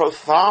promotes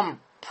prothrombin.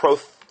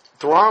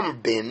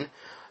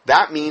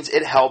 That means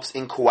it helps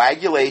in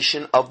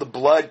coagulation of the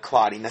blood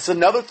clotting. That's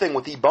another thing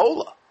with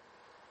Ebola.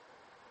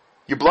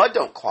 Your blood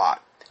don't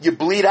clot. You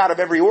bleed out of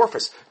every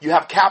orifice. You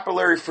have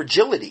capillary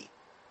fragility.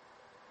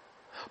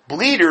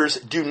 Bleeders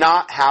do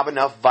not have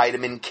enough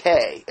vitamin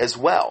K as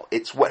well.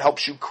 It's what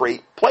helps you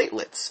create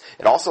platelets.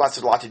 It also has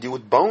a lot to do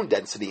with bone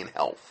density and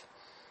health.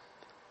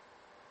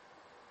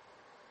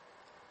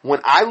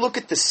 when I look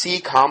at the C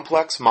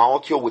complex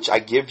molecule, which I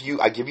give you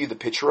the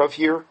picture of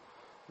here,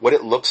 what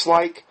it looks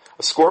like,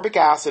 ascorbic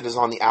acid is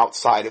on the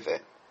outside of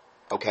it.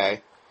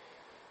 Okay?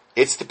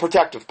 It's the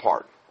protective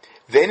part.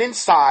 Then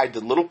inside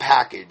the little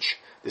package,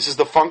 this is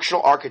the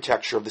functional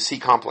architecture of the C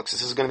complex.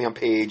 This is going to be on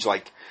page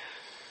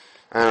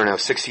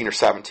 16 or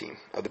 17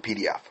 of the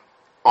PDF.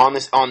 On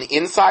the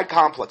inside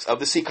complex of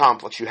the C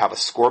complex, you have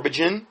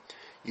ascorbigen,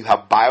 you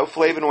have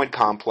bioflavonoid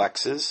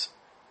complexes,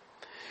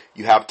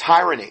 you have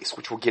tyranase,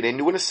 which we'll get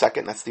into in a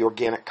second. That's the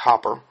organic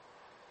copper.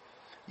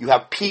 You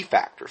have P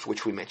factors,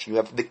 which we mentioned.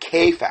 You have the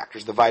K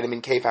factors, the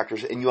vitamin K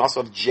factors, and you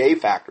also have J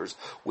factors,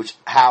 which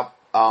have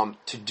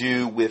to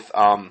do with,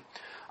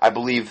 I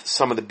believe,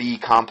 some of the B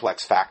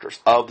complex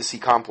factors of the C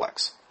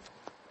complex.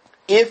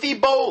 If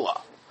Ebola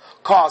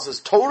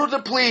causes total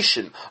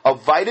depletion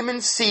of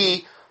vitamin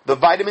C, the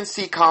vitamin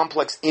C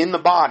complex in the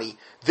body,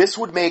 this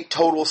would make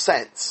total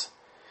sense.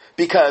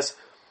 Because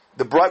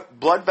the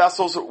blood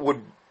vessels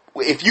would,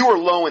 if you were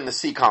low in the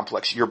C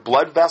complex, your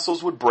blood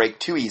vessels would break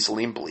too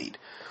easily and bleed.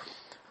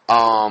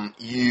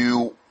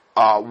 You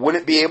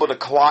wouldn't be able to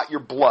clot your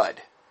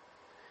blood.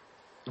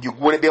 You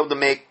wouldn't be able to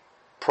make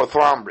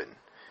prothrombin,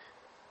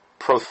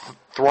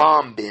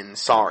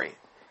 sorry.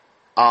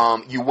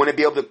 You wouldn't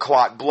be able to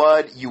clot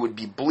blood. You would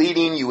be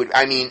bleeding.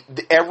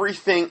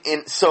 Everything.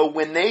 So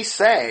when they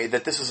say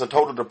that this is a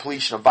total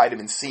depletion of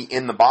vitamin C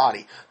in the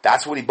body,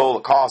 that's what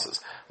Ebola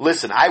causes.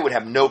 Listen, I would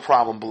have no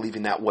problem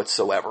believing that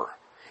whatsoever.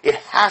 It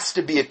has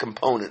to be a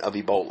component of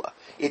Ebola.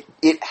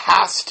 It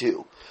has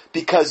to.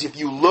 Because if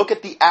you look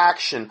at the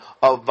action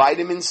of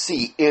vitamin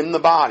C in the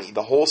body,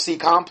 the whole C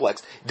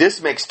complex,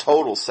 this makes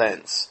total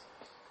sense.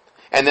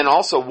 And then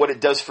also what it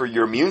does for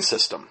your immune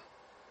system.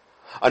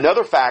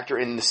 Another factor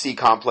in the C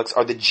complex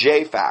are the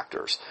J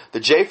factors. The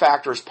J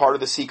factor is part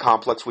of the C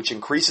complex, which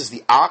increases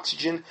the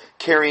oxygen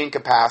carrying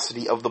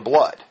capacity of the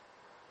blood.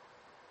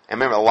 And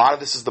remember, a lot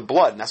of this is the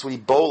blood, and that's what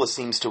Ebola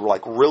seems to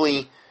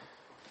really,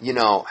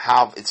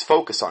 have its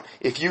focus on.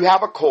 If you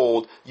have a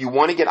cold, you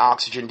want to get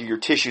oxygen to your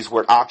tissues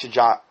where it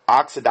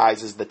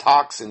oxidizes the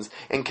toxins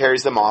and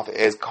carries them off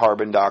as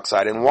carbon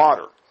dioxide and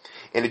water.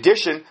 In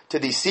addition to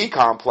these C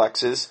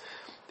complexes,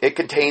 it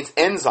contains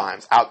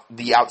enzymes,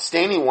 the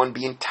outstanding one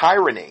being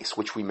tyranase,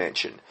 which we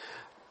mentioned.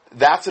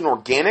 That's an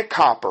organic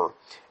copper,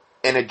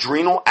 an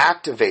adrenal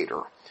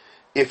activator.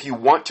 If you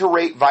want to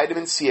rate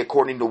vitamin C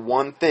according to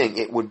one thing,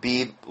 it would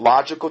be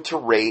logical to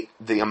rate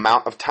the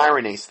amount of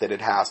tyranase that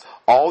it has.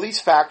 All these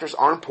factors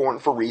are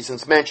important for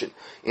reasons mentioned.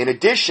 In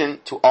addition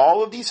to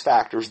all of these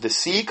factors, the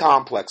C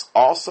complex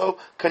also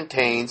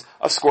contains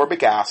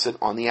ascorbic acid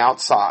on the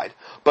outside.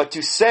 But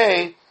to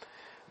say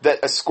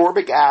that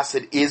ascorbic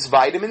acid is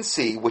vitamin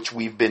C, which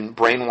we've been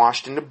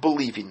brainwashed into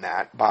believing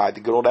that by the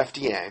good old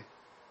FDA,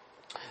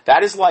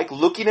 that is like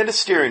looking at a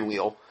steering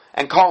wheel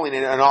and calling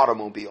it an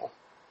automobile.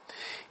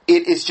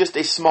 It is just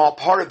a small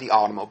part of the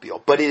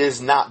automobile, but it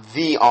is not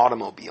the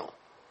automobile.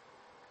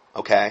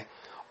 Okay?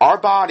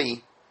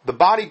 The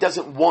body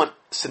doesn't want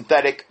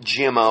synthetic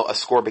GMO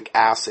ascorbic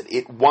acid.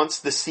 It wants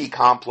the C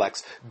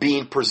complex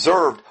being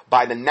preserved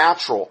by the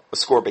natural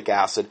ascorbic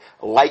acid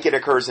like it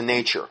occurs in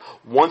nature.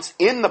 Once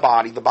in the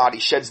body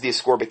sheds the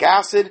ascorbic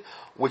acid,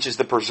 which is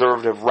the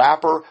preservative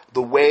wrapper,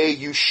 the way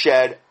you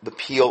shed the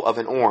peel of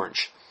an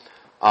orange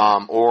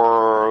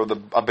or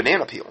a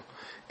banana peel.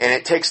 And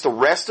it takes the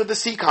rest of the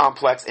C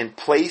complex and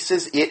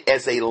places it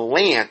as a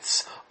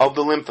lance of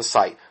the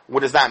lymphocyte. What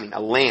does that mean? A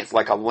lance,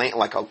 like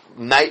a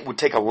knight would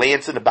take a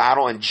lance into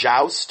battle and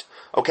joust.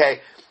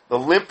 Okay, the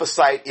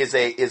lymphocyte is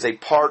a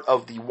part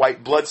of the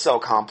white blood cell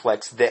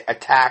complex that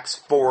attacks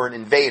foreign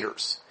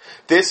invaders.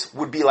 This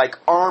would be like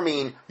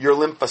arming your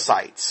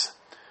lymphocytes,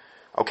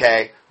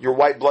 okay, your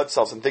white blood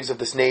cells and things of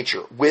this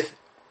nature with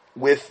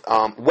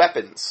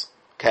weapons.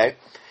 Okay,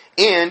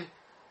 and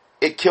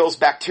it kills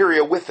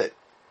bacteria with it.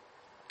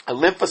 A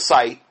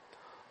lymphocyte,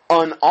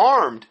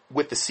 unarmed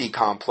with the C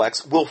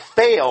complex, will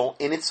fail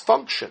in its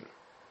function.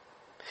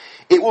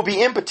 It will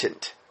be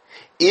impotent.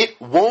 It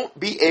won't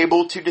be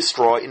able to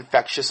destroy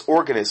infectious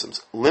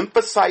organisms.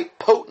 Lymphocyte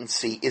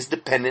potency is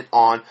dependent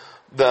on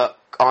the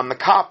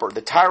copper,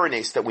 the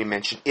tyranase that we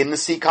mentioned in the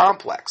C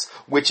complex,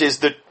 which is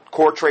the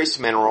core trace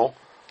mineral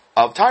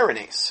of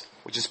tyranase,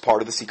 which is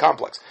part of the C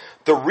complex.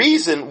 The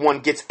reason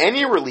one gets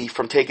any relief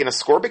from taking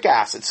ascorbic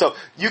acid, so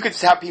you could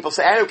have people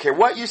say, I don't care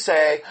what you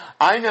say,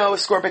 I know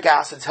ascorbic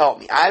acids help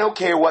me. I don't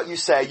care what you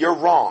say, you're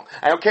wrong.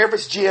 I don't care if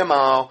it's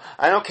GMO,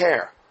 I don't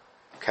care.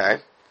 Okay?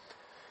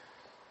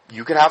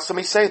 You could have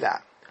somebody say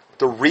that.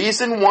 The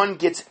reason one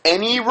gets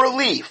any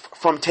relief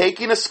from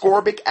taking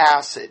ascorbic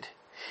acid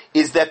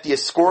is that the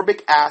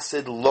ascorbic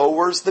acid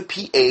lowers the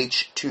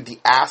pH to the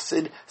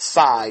acid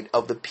side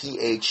of the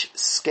pH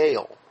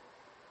scale.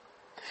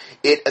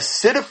 It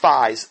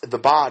acidifies the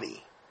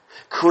body,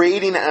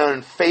 creating an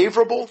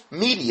unfavorable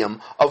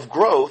medium of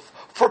growth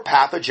for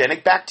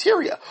pathogenic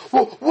bacteria.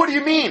 Well, what do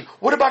you mean?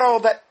 What about all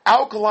that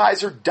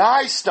alkalizer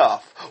dye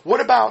stuff? What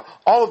about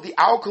all of the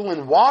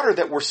alkaline water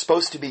that we're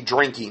supposed to be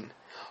drinking?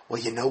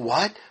 Well, you know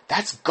what?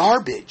 That's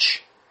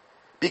garbage.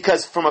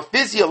 Because from a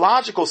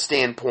physiological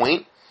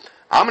standpoint,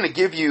 I'm going to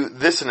give you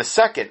this in a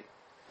second.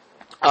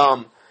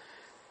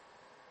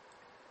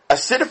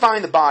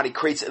 Acidifying the body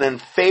creates an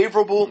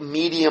unfavorable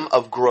medium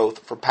of growth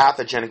for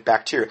pathogenic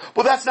bacteria.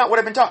 Well, that's not what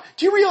I've been taught.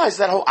 Do you realize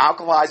that whole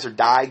alkalize or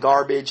die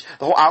garbage,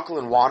 the whole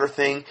alkaline water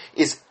thing,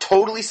 is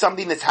totally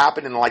something that's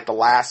happened in like the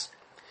last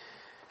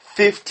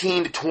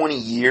 15 to 20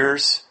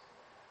 years?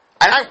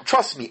 And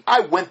trust me,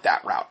 I went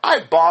that route. I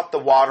bought the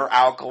water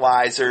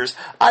alkalizers.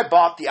 I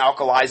bought the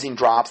alkalizing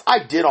drops. I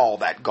did all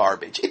that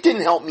garbage. It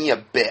didn't help me a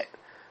bit.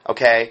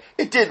 Okay?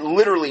 It did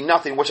literally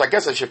nothing, which I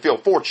guess I should feel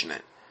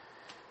fortunate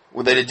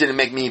that it didn't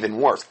make me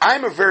even worse. I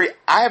have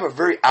a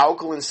very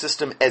alkaline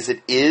system as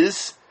it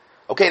is.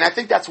 Okay, and I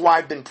think that's why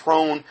I've been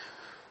prone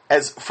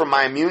from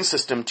my immune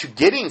system to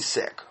getting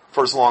sick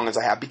for as long as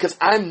I have, because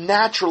I'm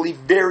naturally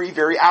very,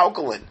 very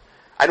alkaline.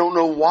 I don't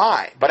know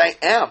why, but I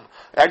am.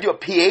 I do a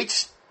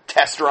pH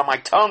tester on my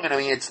tongue, and I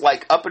mean, it's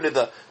like up into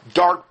the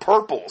dark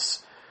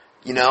purples,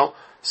 you know?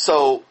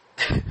 So,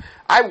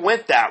 I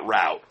went that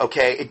route,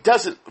 okay?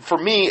 For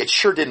me, it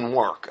sure didn't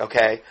work,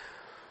 okay?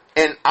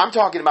 And I'm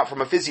talking about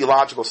from a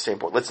physiological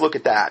standpoint. Let's look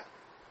at that.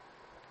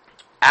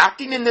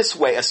 Acting in this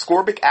way,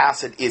 ascorbic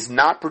acid is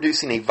not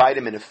producing a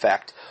vitamin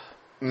effect.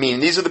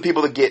 Meaning, these are the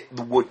people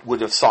that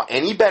would have saw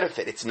any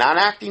benefit. It's not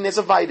acting as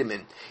a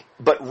vitamin,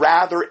 but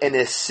rather an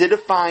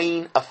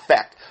acidifying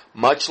effect,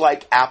 much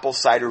like apple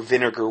cider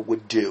vinegar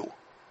would do.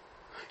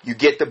 You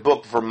get the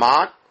book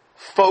Vermont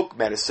Folk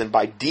Medicine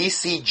by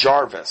D.C.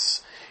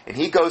 Jarvis. And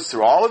he goes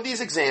through all of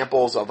these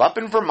examples of up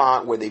in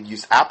Vermont where they've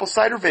used apple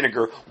cider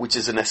vinegar, which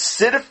is an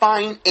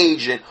acidifying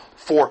agent,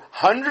 for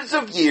hundreds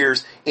of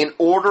years in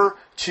order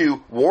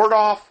to ward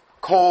off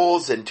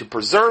colds and to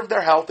preserve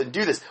their health and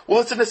do this.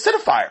 Well, it's an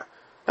acidifier.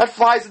 That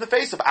flies in the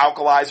face of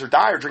alkalize or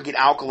die or drinking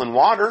alkaline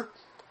water.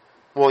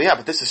 Well, yeah,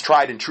 but this is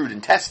tried and true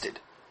and tested.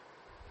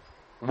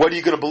 What are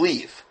you going to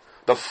believe?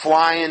 The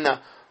fly-by-night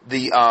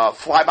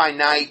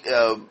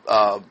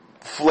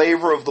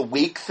flavor of the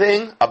week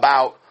thing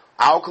about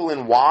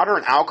alkaline water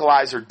and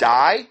alkalize or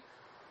die?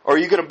 Or are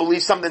you going to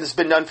believe something that's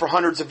been done for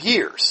hundreds of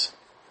years?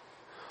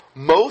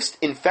 Most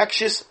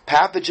infectious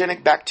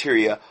pathogenic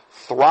bacteria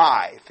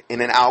thrive in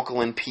an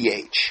alkaline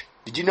pH.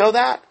 Did you know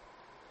that?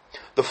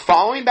 The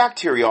following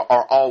bacteria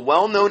are all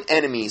well-known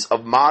enemies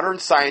of modern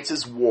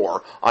science's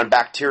war on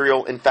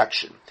bacterial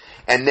infection,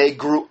 and they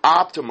grew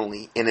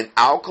optimally in an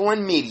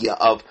alkaline media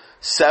of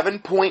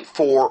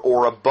 7.4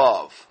 or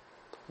above.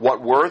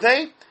 What were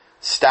they?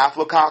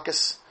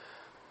 Staphylococcus,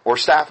 or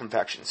staph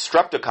infections,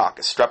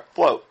 streptococcus, strep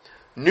float,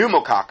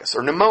 pneumococcus,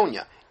 or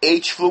pneumonia,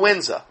 H.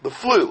 fluenza, the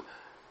flu,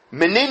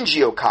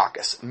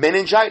 meningiococcus,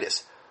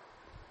 meningitis,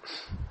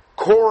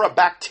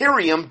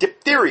 Corabacterium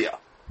diphtheria,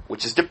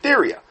 which is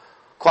diphtheria,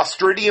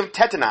 Clostridium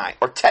tetani,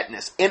 or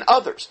tetanus, and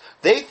others.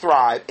 They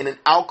thrive in an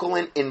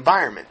alkaline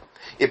environment.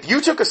 If you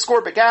took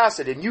ascorbic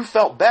acid and you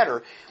felt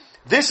better,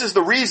 this is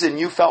the reason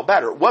you felt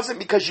better. It wasn't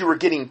because you were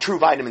getting true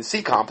vitamin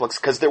C complex,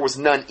 because there was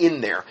none in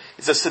there.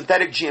 It's a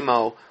synthetic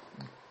GMO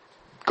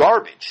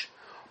garbage.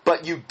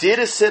 But you did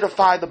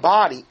acidify the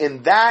body,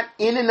 and that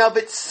in and of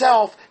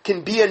itself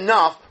can be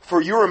enough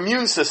for your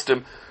immune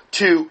system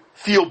to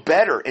feel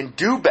better and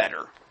do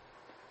better.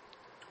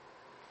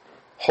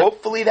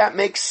 Hopefully that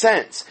makes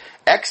sense.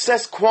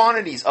 Excess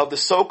quantities of the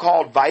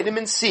so-called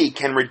vitamin C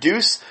can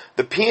reduce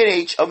the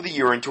pH of the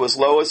urine to as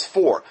low as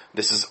 4.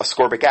 This is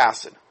ascorbic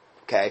acid.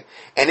 Okay?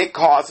 And it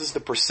causes the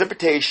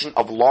precipitation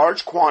of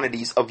large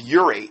quantities of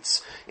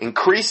urates,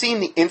 increasing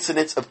the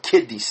incidence of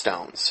kidney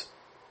stones.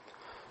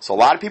 So a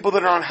lot of people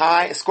that are on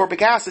high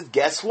ascorbic acid,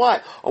 guess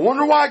what? I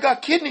wonder why I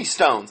got kidney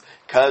stones.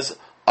 Because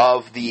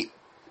of the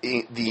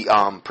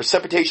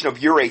precipitation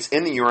of urates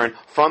in the urine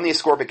from the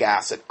ascorbic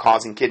acid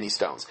causing kidney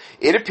stones.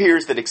 It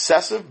appears that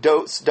excessive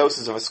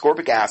doses of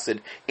ascorbic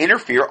acid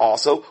interfere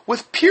also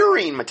with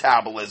purine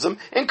metabolism,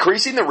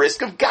 increasing the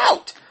risk of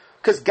gout.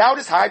 Because gout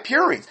is high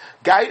purines.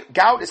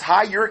 Gout is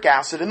high uric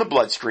acid in the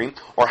bloodstream,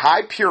 or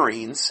high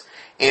purines,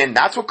 and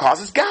that's what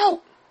causes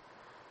gout.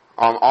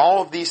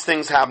 All of these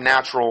things have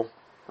natural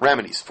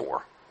remedies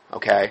for.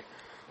 Okay?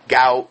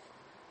 Gout,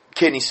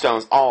 kidney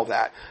stones, all of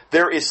that.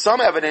 There is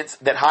some evidence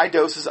that high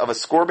doses of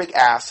ascorbic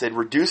acid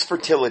reduce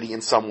fertility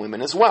in some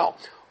women as well.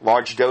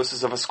 Large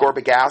doses of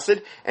ascorbic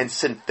acid and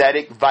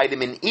synthetic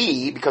vitamin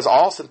E, because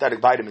all synthetic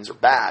vitamins are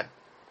bad,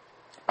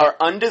 are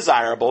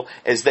undesirable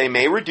as they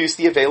may reduce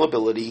the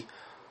availability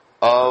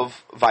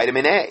of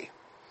vitamin A.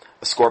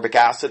 Ascorbic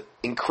acid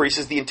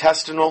increases the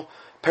intestinal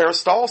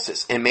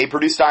peristalsis and may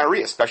produce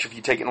diarrhea, especially if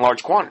you take it in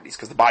large quantities,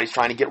 because the body's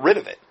trying to get rid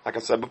of it, like I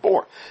said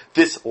before.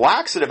 This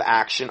laxative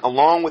action,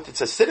 along with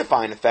its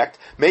acidifying effect,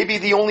 may be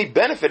the only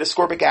benefit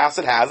ascorbic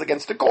acid has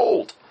against a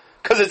cold.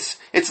 Because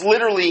it's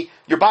literally,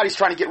 your body's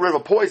trying to get rid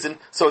of a poison,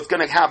 so it's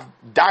going to have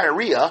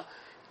diarrhea,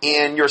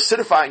 and you're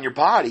acidifying your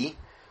body,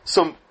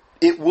 so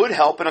it would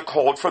help in a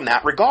cold from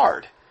that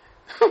regard.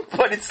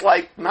 But it's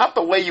like, not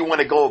the way you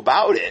want to go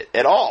about it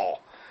at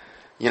all.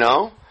 You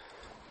know?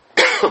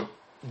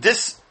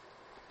 This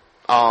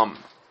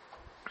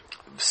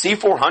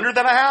C400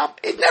 that I have,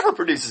 it never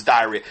produces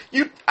diarrhea.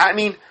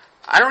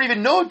 I don't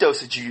even know a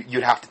dosage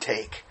you'd have to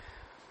take.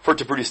 for it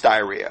to produce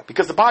diarrhea,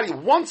 because the body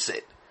wants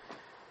it.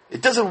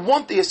 It doesn't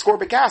want the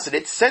ascorbic acid.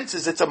 It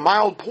senses it's a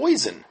mild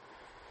poison.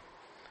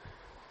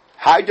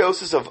 High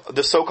doses of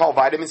the so-called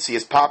vitamin C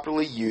is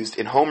popularly used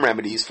in home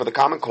remedies for the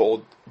common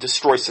cold,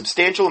 destroys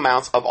substantial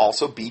amounts of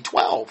also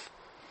B12,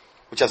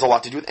 which has a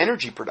lot to do with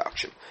energy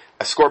production.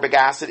 Ascorbic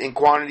acid in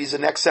quantities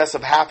in excess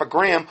of half a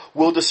gram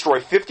will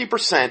destroy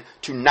 50%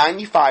 to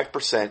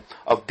 95%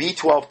 of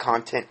B12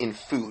 content in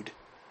food.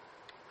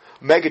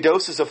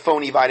 Megadoses of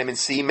phony vitamin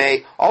C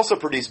may also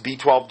produce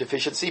B12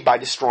 deficiency by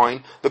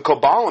destroying the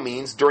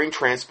cobalamines during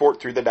transport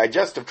through the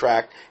digestive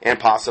tract and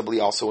possibly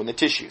also in the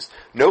tissues.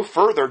 No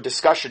further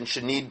discussion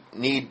should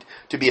need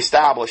to be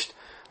established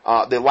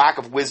the lack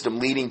of wisdom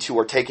leading to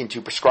or taking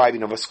to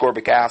prescribing of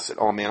ascorbic acid.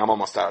 Oh man, I'm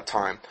almost out of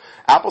time.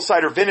 Apple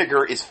cider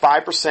vinegar is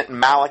 5%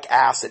 malic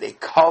acid, a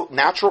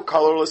natural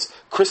colorless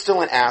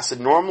crystalline acid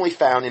normally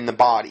found in the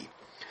body.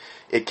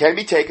 It can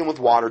be taken with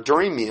water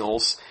during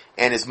meals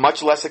and is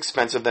much less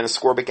expensive than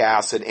ascorbic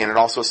acid, and it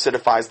also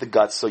acidifies the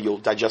guts so you'll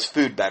digest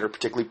food better,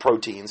 particularly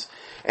proteins.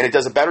 And it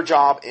does a better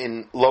job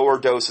in lower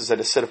doses at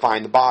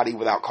acidifying the body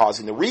without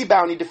causing the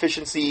rebounding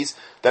deficiencies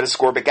that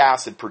ascorbic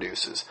acid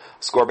produces.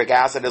 Ascorbic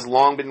acid has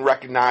long been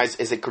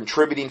recognized as a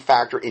contributing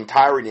factor in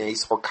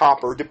tyrosinase or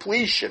copper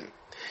depletion.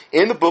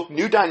 In the book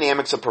New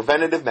Dynamics of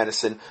Preventative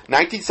Medicine,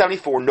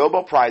 1974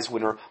 Nobel Prize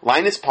winner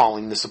Linus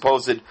Pauling, the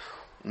supposed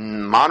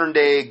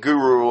modern-day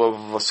guru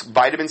of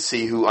vitamin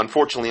C, who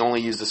unfortunately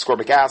only used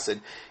ascorbic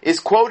acid, is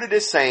quoted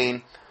as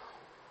saying,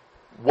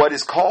 "What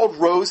is called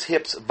rose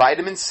hips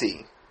vitamin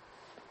C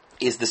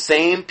is the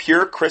same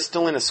pure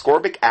crystalline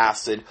ascorbic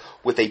acid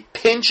with a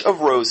pinch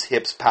of rose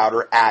hips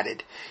powder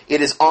added.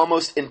 It is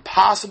almost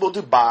impossible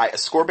to buy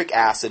ascorbic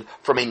acid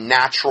from a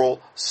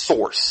natural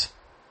source."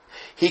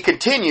 He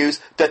continues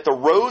that the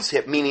rose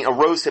hip, meaning a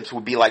rose hips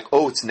would be like,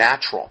 oh, it's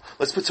natural.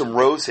 Let's put some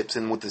rose hips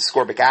in with the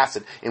ascorbic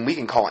acid, and we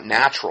can call it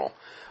natural.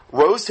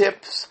 Rose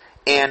hips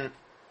and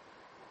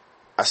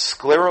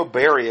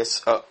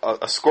Asclerobaris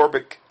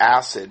ascorbic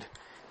acid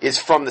is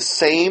from the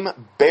same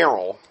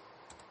barrel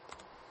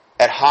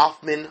at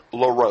Hoffman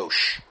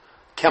LaRoche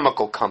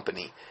Chemical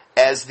Company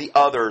as the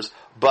others,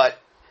 but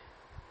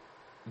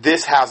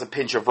this has a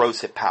pinch of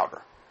rosehip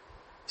powder.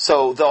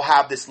 So they'll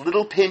have this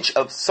little pinch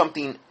of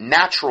something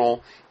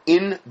natural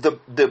in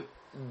the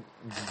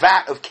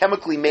vat of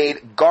chemically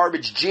made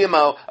garbage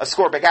GMO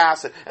ascorbic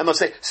acid, and they'll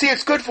say, see,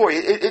 it's good for you,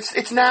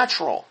 it's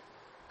natural.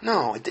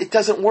 No, it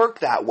doesn't work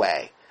that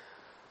way.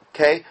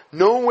 Okay?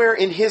 Nowhere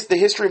in the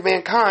history of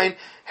mankind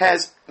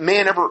has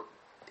man ever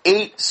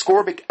ate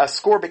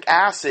ascorbic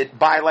acid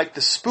by like the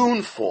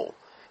spoonful.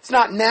 It's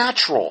not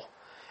natural.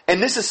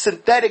 And this is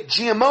synthetic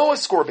GMO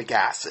ascorbic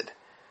acid.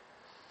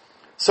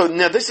 So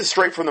now this is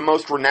straight from the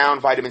most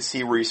renowned vitamin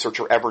C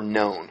researcher ever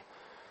known,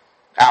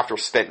 after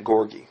Spent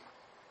Gorgie.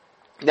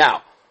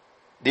 Now,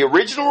 the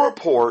original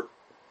report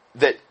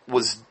that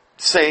was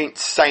saying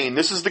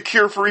this is the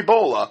cure for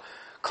Ebola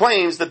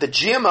claims that the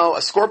GMO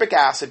ascorbic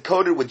acid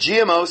coated with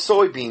GMO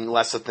soybean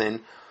lecithin,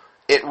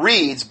 it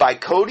reads, by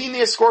coating the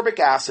ascorbic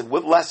acid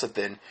with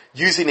lecithin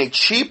using a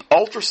cheap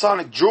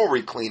ultrasonic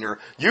jewelry cleaner,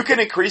 you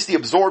can increase the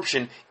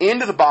absorption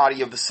into the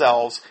body of the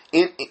cells,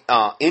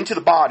 into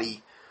the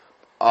body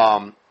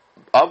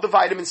of the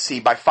vitamin C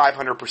by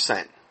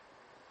 500%.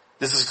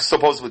 This is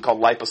supposedly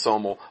called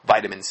liposomal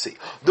vitamin C.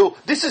 Though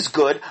this is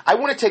good, I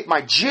want to take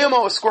my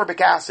GMO ascorbic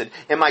acid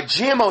and my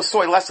GMO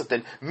soy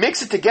lecithin,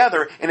 mix it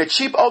together in a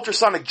cheap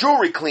ultrasonic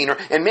jewelry cleaner,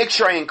 and make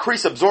sure I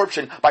increase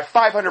absorption by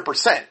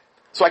 500%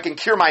 so I can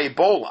cure my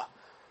Ebola.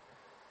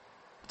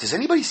 Does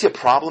anybody see a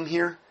problem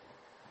here?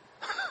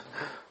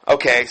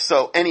 Okay,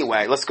 so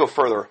anyway, let's go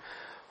further.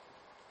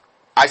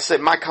 I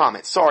said my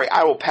comment, sorry,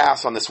 I will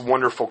pass on this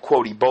wonderful,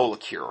 quote, Ebola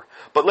cure.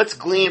 But let's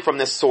glean from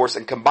this source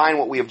and combine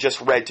what we have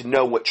just read to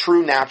know what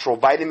true natural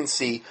vitamin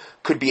C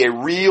could be a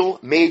real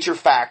major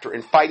factor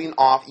in fighting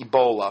off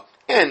Ebola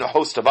and a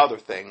host of other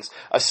things,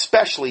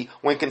 especially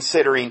when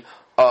considering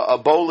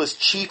Ebola's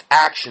chief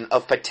action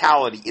of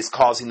fatality is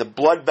causing the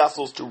blood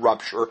vessels to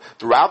rupture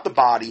throughout the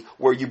body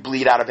where you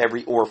bleed out of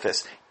every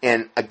orifice.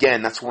 And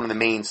again, that's one of the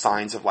main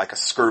signs of like a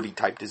scurvy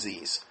type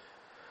disease.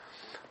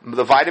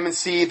 The vitamin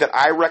C that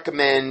I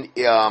recommend,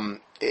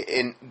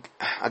 and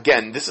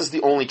again, this is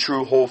the only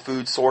true whole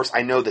food source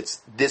I know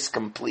that's this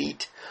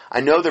complete.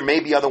 I know there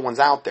may be other ones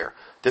out there.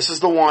 This is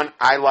the one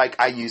I like,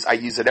 I use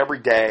it every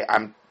day.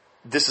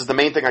 This is the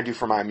main thing I do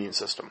for my immune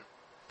system.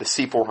 The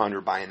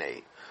C400 by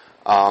Innate.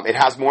 It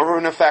has more of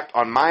an effect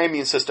on my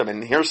immune system,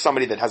 and here's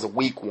somebody that has a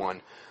weak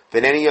one,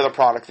 than any other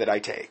product that I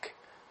take.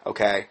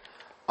 Okay?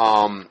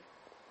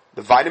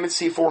 The vitamin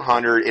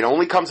C400, it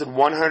only comes in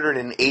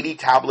 180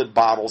 tablet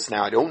bottles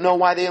now. I don't know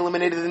why they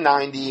eliminated the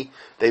 90.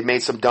 They've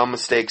made some dumb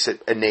mistakes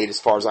at Innate as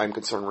far as I'm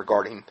concerned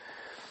regarding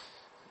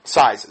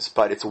sizes.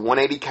 But it's a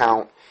 180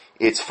 count.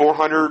 It's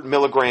 400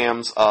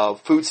 milligrams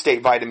of food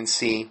state vitamin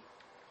C.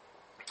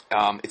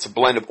 It's a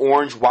blend of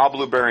orange, wild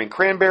blueberry, and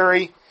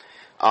cranberry.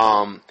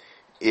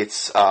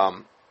 It's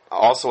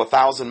also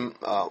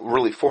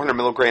 400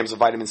 milligrams of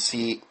vitamin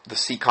C, the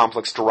C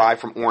complex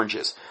derived from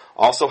oranges.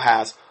 Also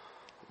has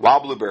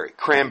wild blueberry,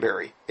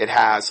 cranberry. It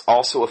has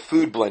also a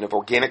food blend of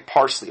organic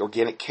parsley,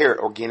 organic carrot,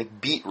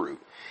 organic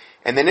beetroot.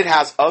 And then it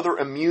has other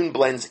immune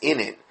blends in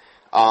it.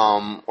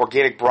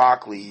 Organic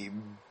broccoli,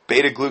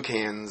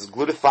 beta-glucans,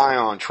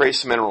 glutathione,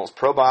 trace minerals,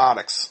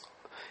 probiotics,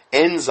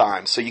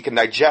 enzymes, so you can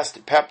digest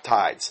it,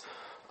 peptides,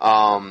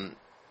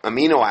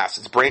 amino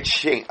acids, branched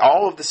chain.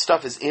 All of this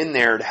stuff is in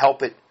there to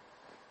help it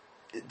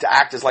to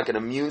act as like an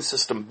immune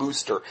system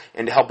booster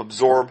and to help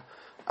absorb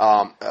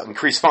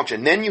increase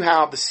function. Then you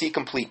have the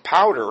C-Complete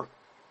powder,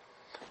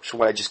 which is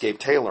what I just gave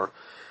Taylor.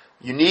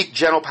 Unique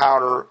gentle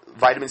powder,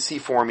 vitamin C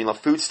formula,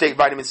 food state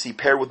vitamin C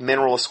paired with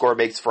mineral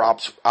ascorbates for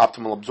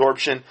optimal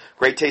absorption.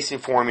 Great tasting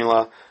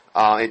formula.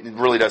 It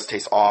really does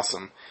taste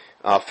awesome.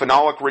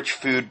 Phenolic-rich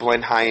food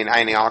blend high in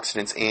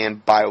antioxidants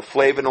and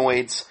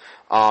bioflavonoids.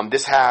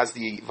 This has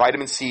the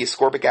vitamin C,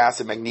 ascorbic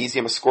acid,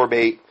 magnesium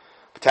ascorbate,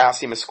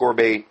 potassium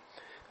ascorbate,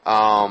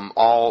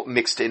 all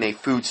mixed in a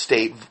food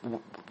state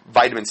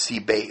vitamin C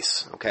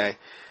base. Okay,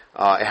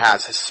 it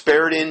has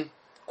hesperidin,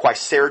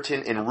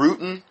 quercetin, and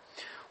rutin,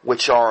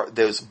 which are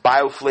those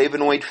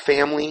bioflavonoid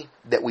family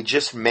that we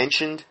just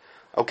mentioned.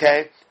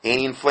 Okay,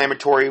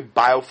 anti-inflammatory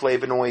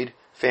bioflavonoid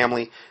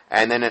family,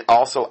 and then it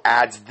also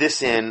adds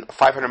this in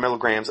 500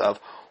 milligrams of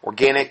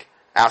organic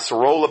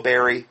acerola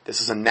berry.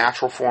 This is a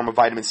natural form of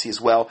vitamin C as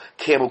well.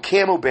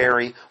 Camo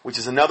berry, which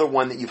is another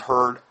one that you've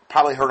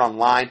probably heard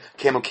online.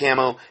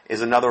 Camo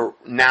is another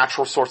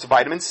natural source of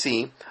vitamin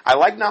C. I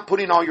like not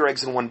putting all your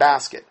eggs in one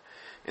basket.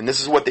 And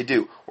this is what they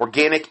do.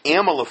 Organic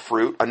amala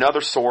fruit,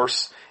 another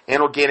source,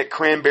 and organic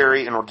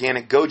cranberry and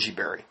organic goji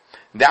berry.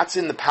 That's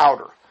in the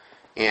powder.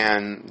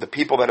 And the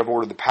people that have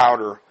ordered the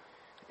powder,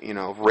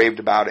 raved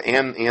about it,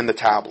 and the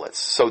tablets.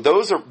 So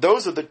those are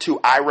the two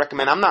I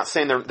recommend. I'm not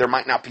saying there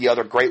might not be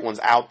other great ones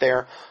out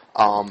there.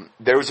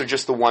 Those are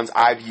just the ones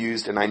I've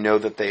used, and I know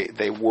that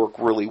they work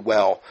really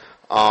well.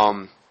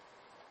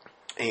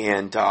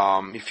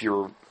 If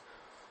you're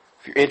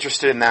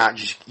interested in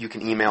that, you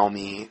can email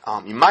me.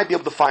 You might be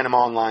able to find them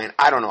online.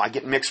 I don't know. I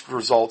get mixed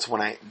results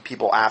when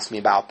people ask me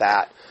about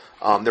that.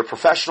 They're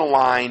professional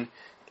line,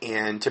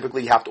 and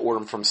typically you have to order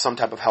them from some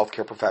type of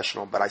healthcare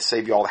professional. But I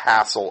save you all the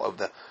hassle of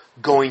the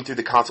going through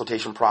the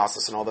consultation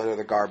process and all that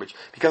other garbage,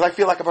 because I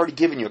feel like I've already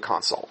given you a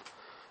consult.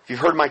 If you've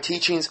heard my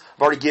teachings,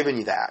 I've already given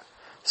you that.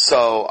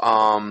 So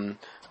I'm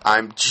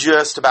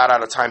just about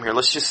out of time here.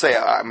 Let's just say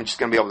I'm just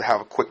going to be able to have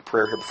a quick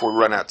prayer here before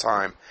we run out of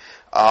time.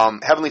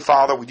 Heavenly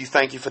Father, we do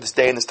thank you for this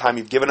day and this time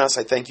you've given us.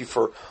 I thank you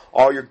for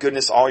all your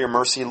goodness, all your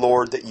mercy,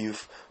 Lord, that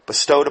you've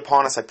bestowed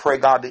upon us. I pray,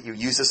 God, that you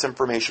use this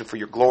information for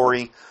your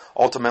glory.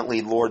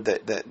 Ultimately, Lord,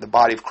 that the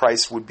body of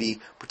Christ would be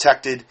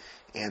protected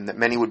and that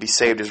many would be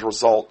saved as a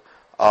result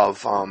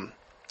of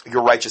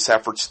your righteous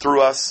efforts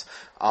through us.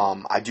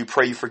 I do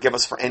pray you forgive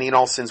us for any and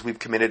all sins we've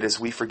committed as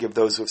we forgive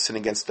those who have sinned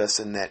against us,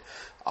 and that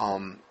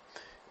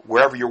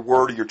wherever your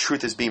word or your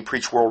truth is being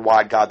preached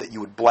worldwide, God, that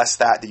you would bless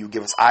that you would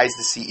give us eyes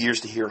to see,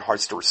 ears to hear, and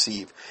hearts to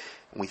receive.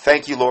 And we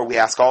thank you, Lord. We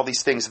ask all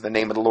these things in the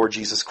name of the Lord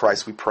Jesus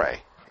Christ, we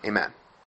pray. Amen.